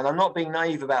seeing. And I'm not being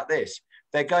naive about this.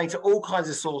 They're going to all kinds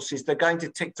of sources. They're going to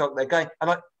TikTok.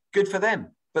 Good for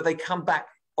them. But they come back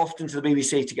often to the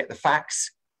BBC to get the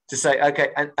facts, to say,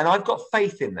 okay, and I've got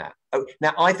faith in that.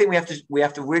 Now, I think we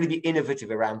have to really be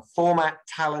innovative around format,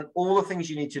 talent, all the things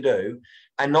you need to do,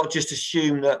 and not just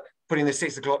assume that putting the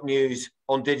 6 o'clock news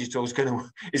on digital is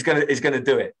going to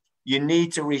do it. You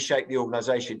need to reshape the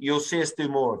organisation. You'll see us do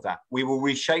more of that. We will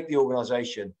reshape the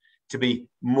organisation to be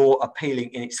more appealing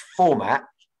in its format,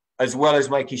 as well as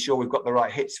making sure we've got the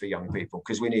right hits for young people,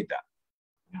 because we need that.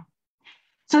 Yeah.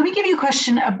 So let me give you a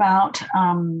question about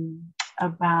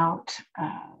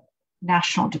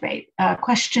national debate. A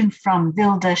question from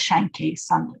Vilda Shanky,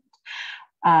 Sunderland.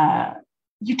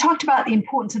 You talked about the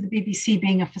importance of the BBC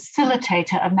being a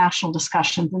facilitator of national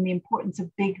discussions and the importance of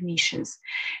big niches.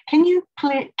 Can you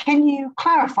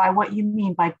clarify what you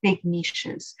mean by big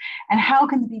niches? And how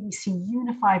can the BBC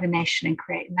unify the nation and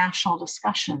create national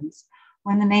discussions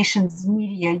when the nation's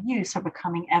media use are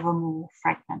becoming ever more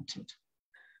fragmented?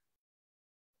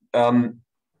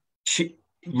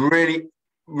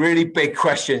 Really big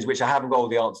questions, which I haven't got all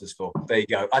the answers for. There you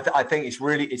go. I think it's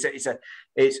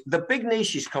the big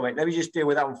niches comment. Let me just deal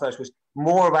with that one first. Was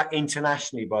more about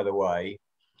internationally, by the way.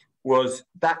 Was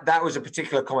that was a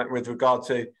particular comment with regard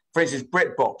to, for instance,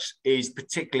 BritBox is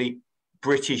particularly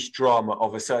British drama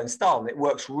of a certain style, and it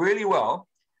works really well,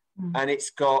 and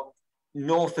it's got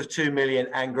north of 2 million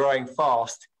and growing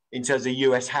fast in terms of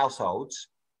US households,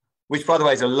 which, by the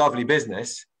way, is a lovely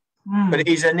business. But it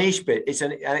is a niche bit. It's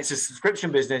a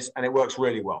subscription business, and it works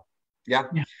really well. Yeah.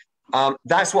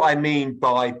 That's what I mean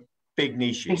by big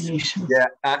niches. Yeah,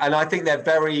 and I think that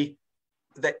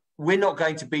we're not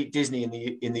going to beat Disney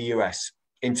in the US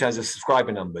in terms of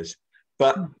subscriber numbers.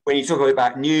 But when you talk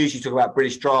about news, you talk about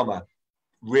British drama,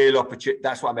 real opportunity.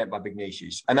 That's what I meant by big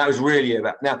niches, and that was really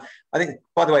about. Now, I think,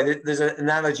 by the way, there's an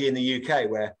analogy in the UK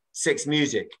where Six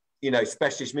Music,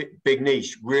 specialist, big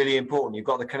niche, really important. You've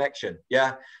got the connection.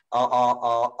 Yeah.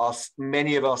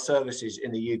 Many of our services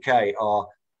in the UK are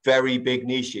very big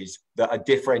niches that are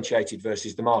differentiated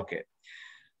versus the market.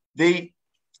 The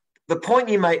point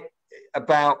you make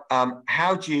about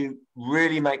how do you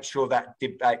really make sure that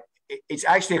debate, it's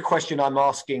actually a question I'm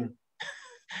asking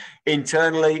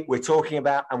internally, we're talking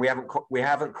about, and we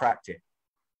haven't cracked it,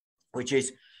 which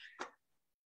is,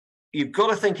 you've got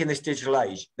to think in this digital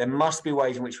age, there must be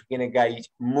ways in which we can engage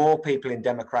more people in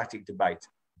democratic debate.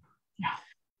 Yeah.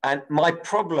 And my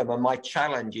problem and my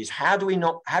challenge is how do we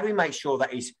make sure that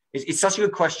it's such a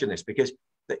good question, this, because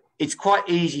it's quite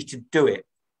easy to do it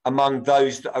among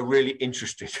those that are really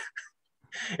interested,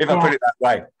 if I put it that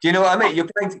way. Do you know what I mean? You're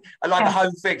playing like a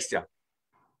home fixture.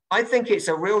 I think it's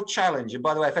a real challenge. And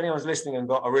by the way, if anyone's listening and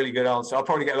got a really good answer, I'll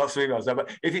probably get lots of emails there. But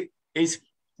if it is,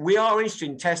 we are interested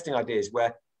in testing ideas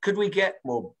where could we get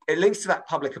more? It links to that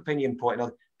public opinion point.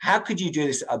 How could you do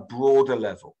this at a broader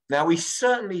level? Now, we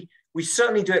certainly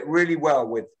do it really well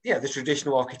with the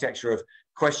traditional architecture of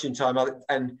Question Time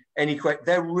and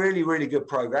they're really, really good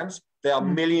programs. There are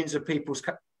millions of people's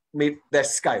their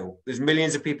scale. There's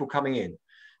millions of people coming in.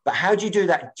 But how do you do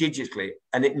that digitally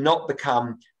and it not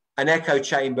become an echo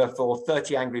chamber for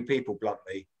 30 angry people,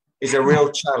 bluntly, is a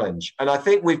real challenge. And I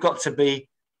think we've got to be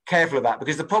careful of that,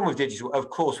 because the problem with digital, of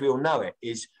course, we all know it,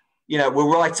 is,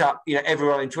 we'll write up,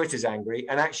 everyone in Twitter's angry,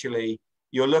 and actually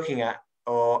you're looking at,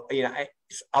 or,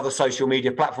 other social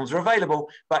media platforms are available,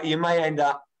 but you may end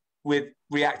up with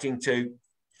reacting to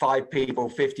 5 people,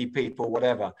 50 people,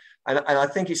 whatever. And I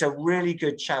think it's a really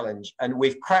good challenge, and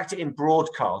we've cracked it in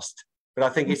broadcast, but I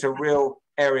think it's a real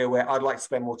area where I'd like to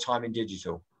spend more time in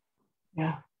digital.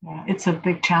 Yeah, it's a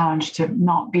big challenge to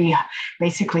not be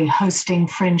basically hosting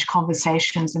fringe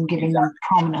conversations and giving them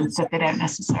prominence that they don't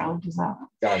necessarily deserve.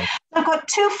 I've got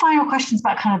 2 final questions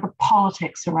about kind of the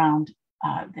politics around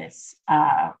this,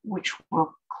 which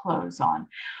we'll close on.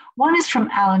 One is from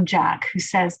Alan Jack, who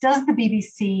says, does the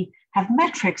BBC have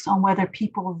metrics on whether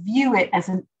people view it as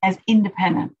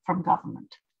independent from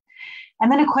government?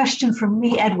 And then a question from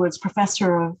Lee Edwards,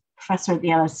 professor at the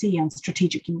LSE on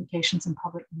strategic communications and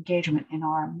public engagement in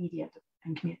our media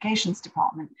and communications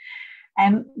department.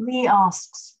 And Lee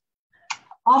asks,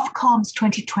 Ofcom's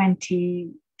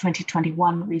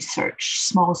 2020-2021 research,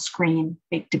 Small Screen,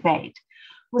 Big Debate,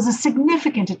 was a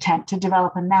significant attempt to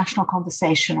develop a national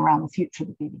conversation around the future of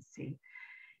the BBC.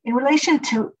 In relation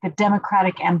to the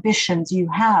democratic ambitions you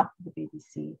have for the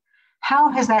BBC,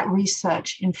 how has that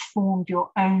research informed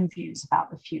your own views about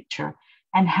the future,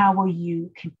 and how will you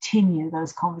continue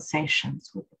those conversations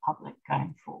with the public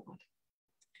going forward?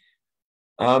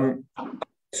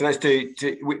 So let's do.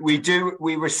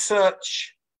 We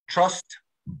research trust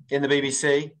in the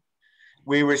BBC.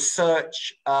 We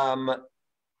research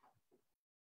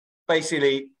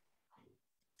basically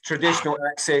traditional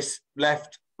access,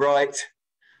 left, right.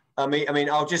 I mean,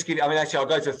 I'll just give you. I mean, actually, I'll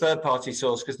go to a third-party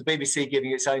source because the BBC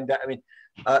giving its own data. I mean,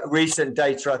 recent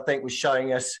data I think was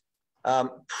showing us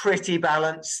pretty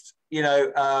balanced. You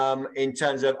know, in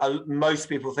terms of most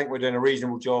people think we're doing a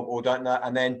reasonable job or don't know,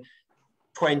 and then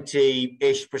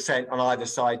 20-ish% on either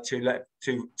side to left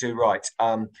to right.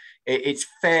 It's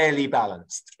fairly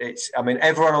balanced. I mean,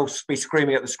 everyone will be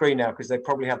screaming at the screen now because they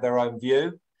probably have their own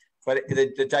view, but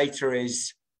the data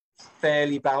is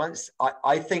fairly balanced.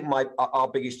 I think our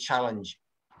biggest challenge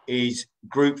is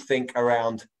groupthink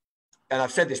around, and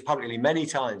I've said this publicly many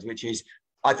times, which is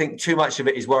I think too much of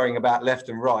it is worrying about left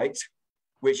and right,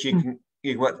 which you can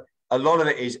a lot of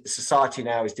it is society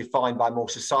now is defined by more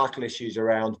societal issues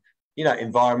around, you know,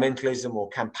 environmentalism or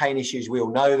campaign issues. We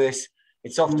all know this.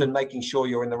 It's often making sure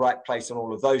you're in the right place on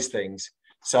all of those things.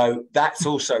 So that's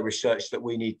also research that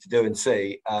we need to do and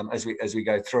see as we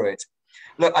go through it.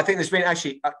 Look, I think there's been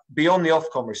actually beyond the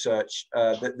Ofcom research,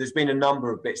 there's been a number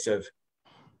of bits of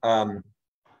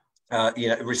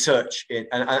research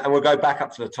and we'll go back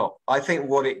up to the top. I think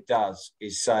what it does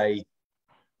is say,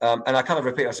 and I kind of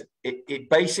repeat, it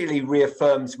basically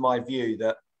reaffirms my view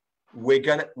that we're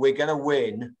gonna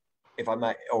win, if I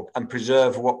may, and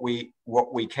preserve what we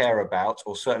care about,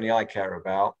 or certainly I care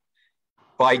about,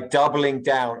 by doubling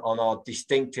down on our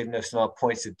distinctiveness and our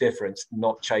points of difference,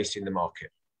 not chasing the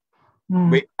market.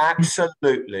 We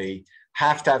absolutely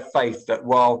have to have faith that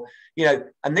while, you know,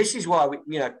 and this is why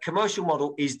commercial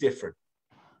model is different.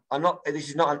 I've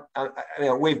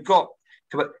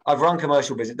run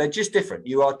commercial business. They're just different.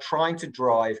 You are trying to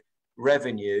drive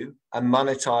revenue and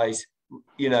monetize,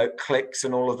 you know, clicks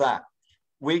and all of that.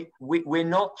 We're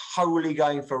not wholly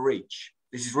going for reach.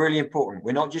 This is really important.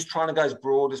 We're not just trying to go as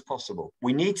broad as possible.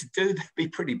 We need to be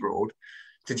pretty broad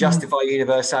to justify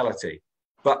universality.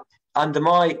 But under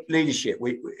my leadership,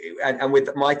 and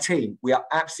with my team, we are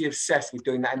absolutely obsessed with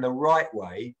doing that in the right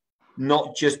way,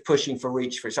 not just pushing for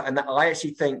reach for it. And I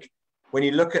actually think when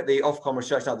you look at the Ofcom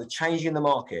research now, the change in the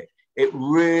market, it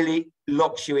really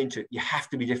locks you into it. You have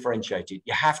to be differentiated.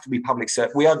 You have to be public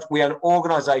service. We are an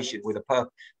organisation with a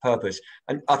purpose.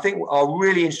 And I think our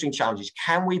really interesting challenge is,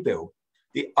 can we build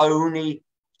the only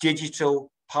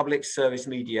digital public service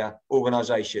media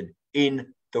organisation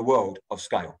in the world of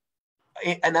scale?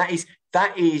 And that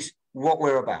is what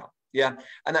we're about. Yeah.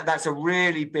 And that's a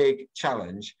really big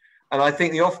challenge. And I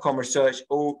think the Ofcom research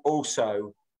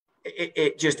also,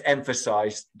 it just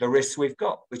emphasised the risks we've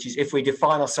got, which is if we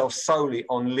define ourselves solely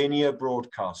on linear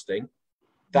broadcasting,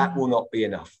 that will not be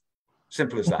enough.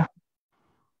 Simple as that.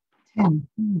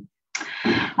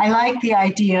 I like the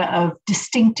idea of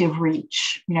distinctive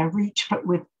reach, you know, reach, but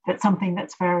with that's something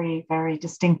that's very, very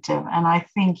distinctive. And I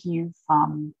think you've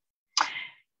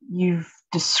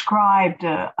described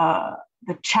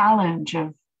the challenge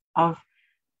of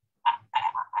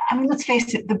I mean, let's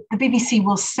face it, the BBC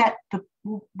will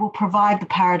provide the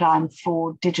paradigm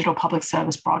for digital public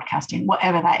service broadcasting,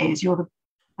 whatever that is.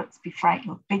 Let's be frank,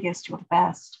 you're the biggest, you're the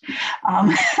best.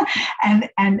 And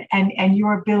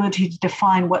your ability to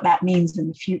define what that means in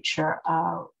the future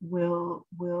will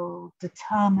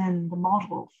determine the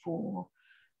model for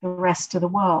the rest of the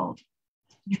world.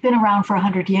 You've been around for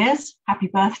 100 years. Happy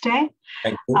birthday.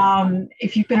 Thank you.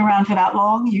 If you've been around for that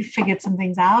long, you've figured some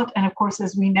things out. And of course,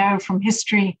 as we know from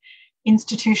history,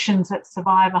 institutions that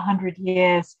survive 100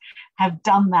 years have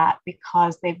done that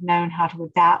because they've known how to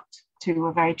adapt to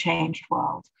a very changed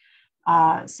world.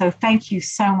 So thank you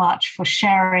so much for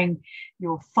sharing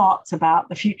your thoughts about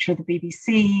the future of the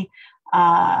BBC.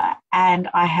 And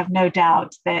I have no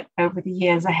doubt that over the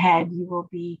years ahead, you will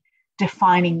be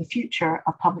defining the future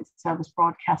of public service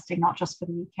broadcasting, not just for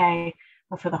the UK,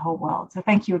 but for the whole world. So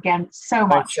thank you again so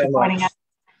much for joining us.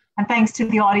 And thanks to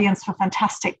the audience for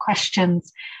fantastic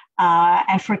questions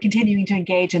and for continuing to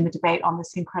engage in the debate on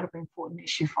this incredibly important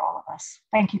issue for all of us.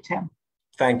 Thank you, Tim.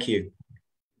 Thank you.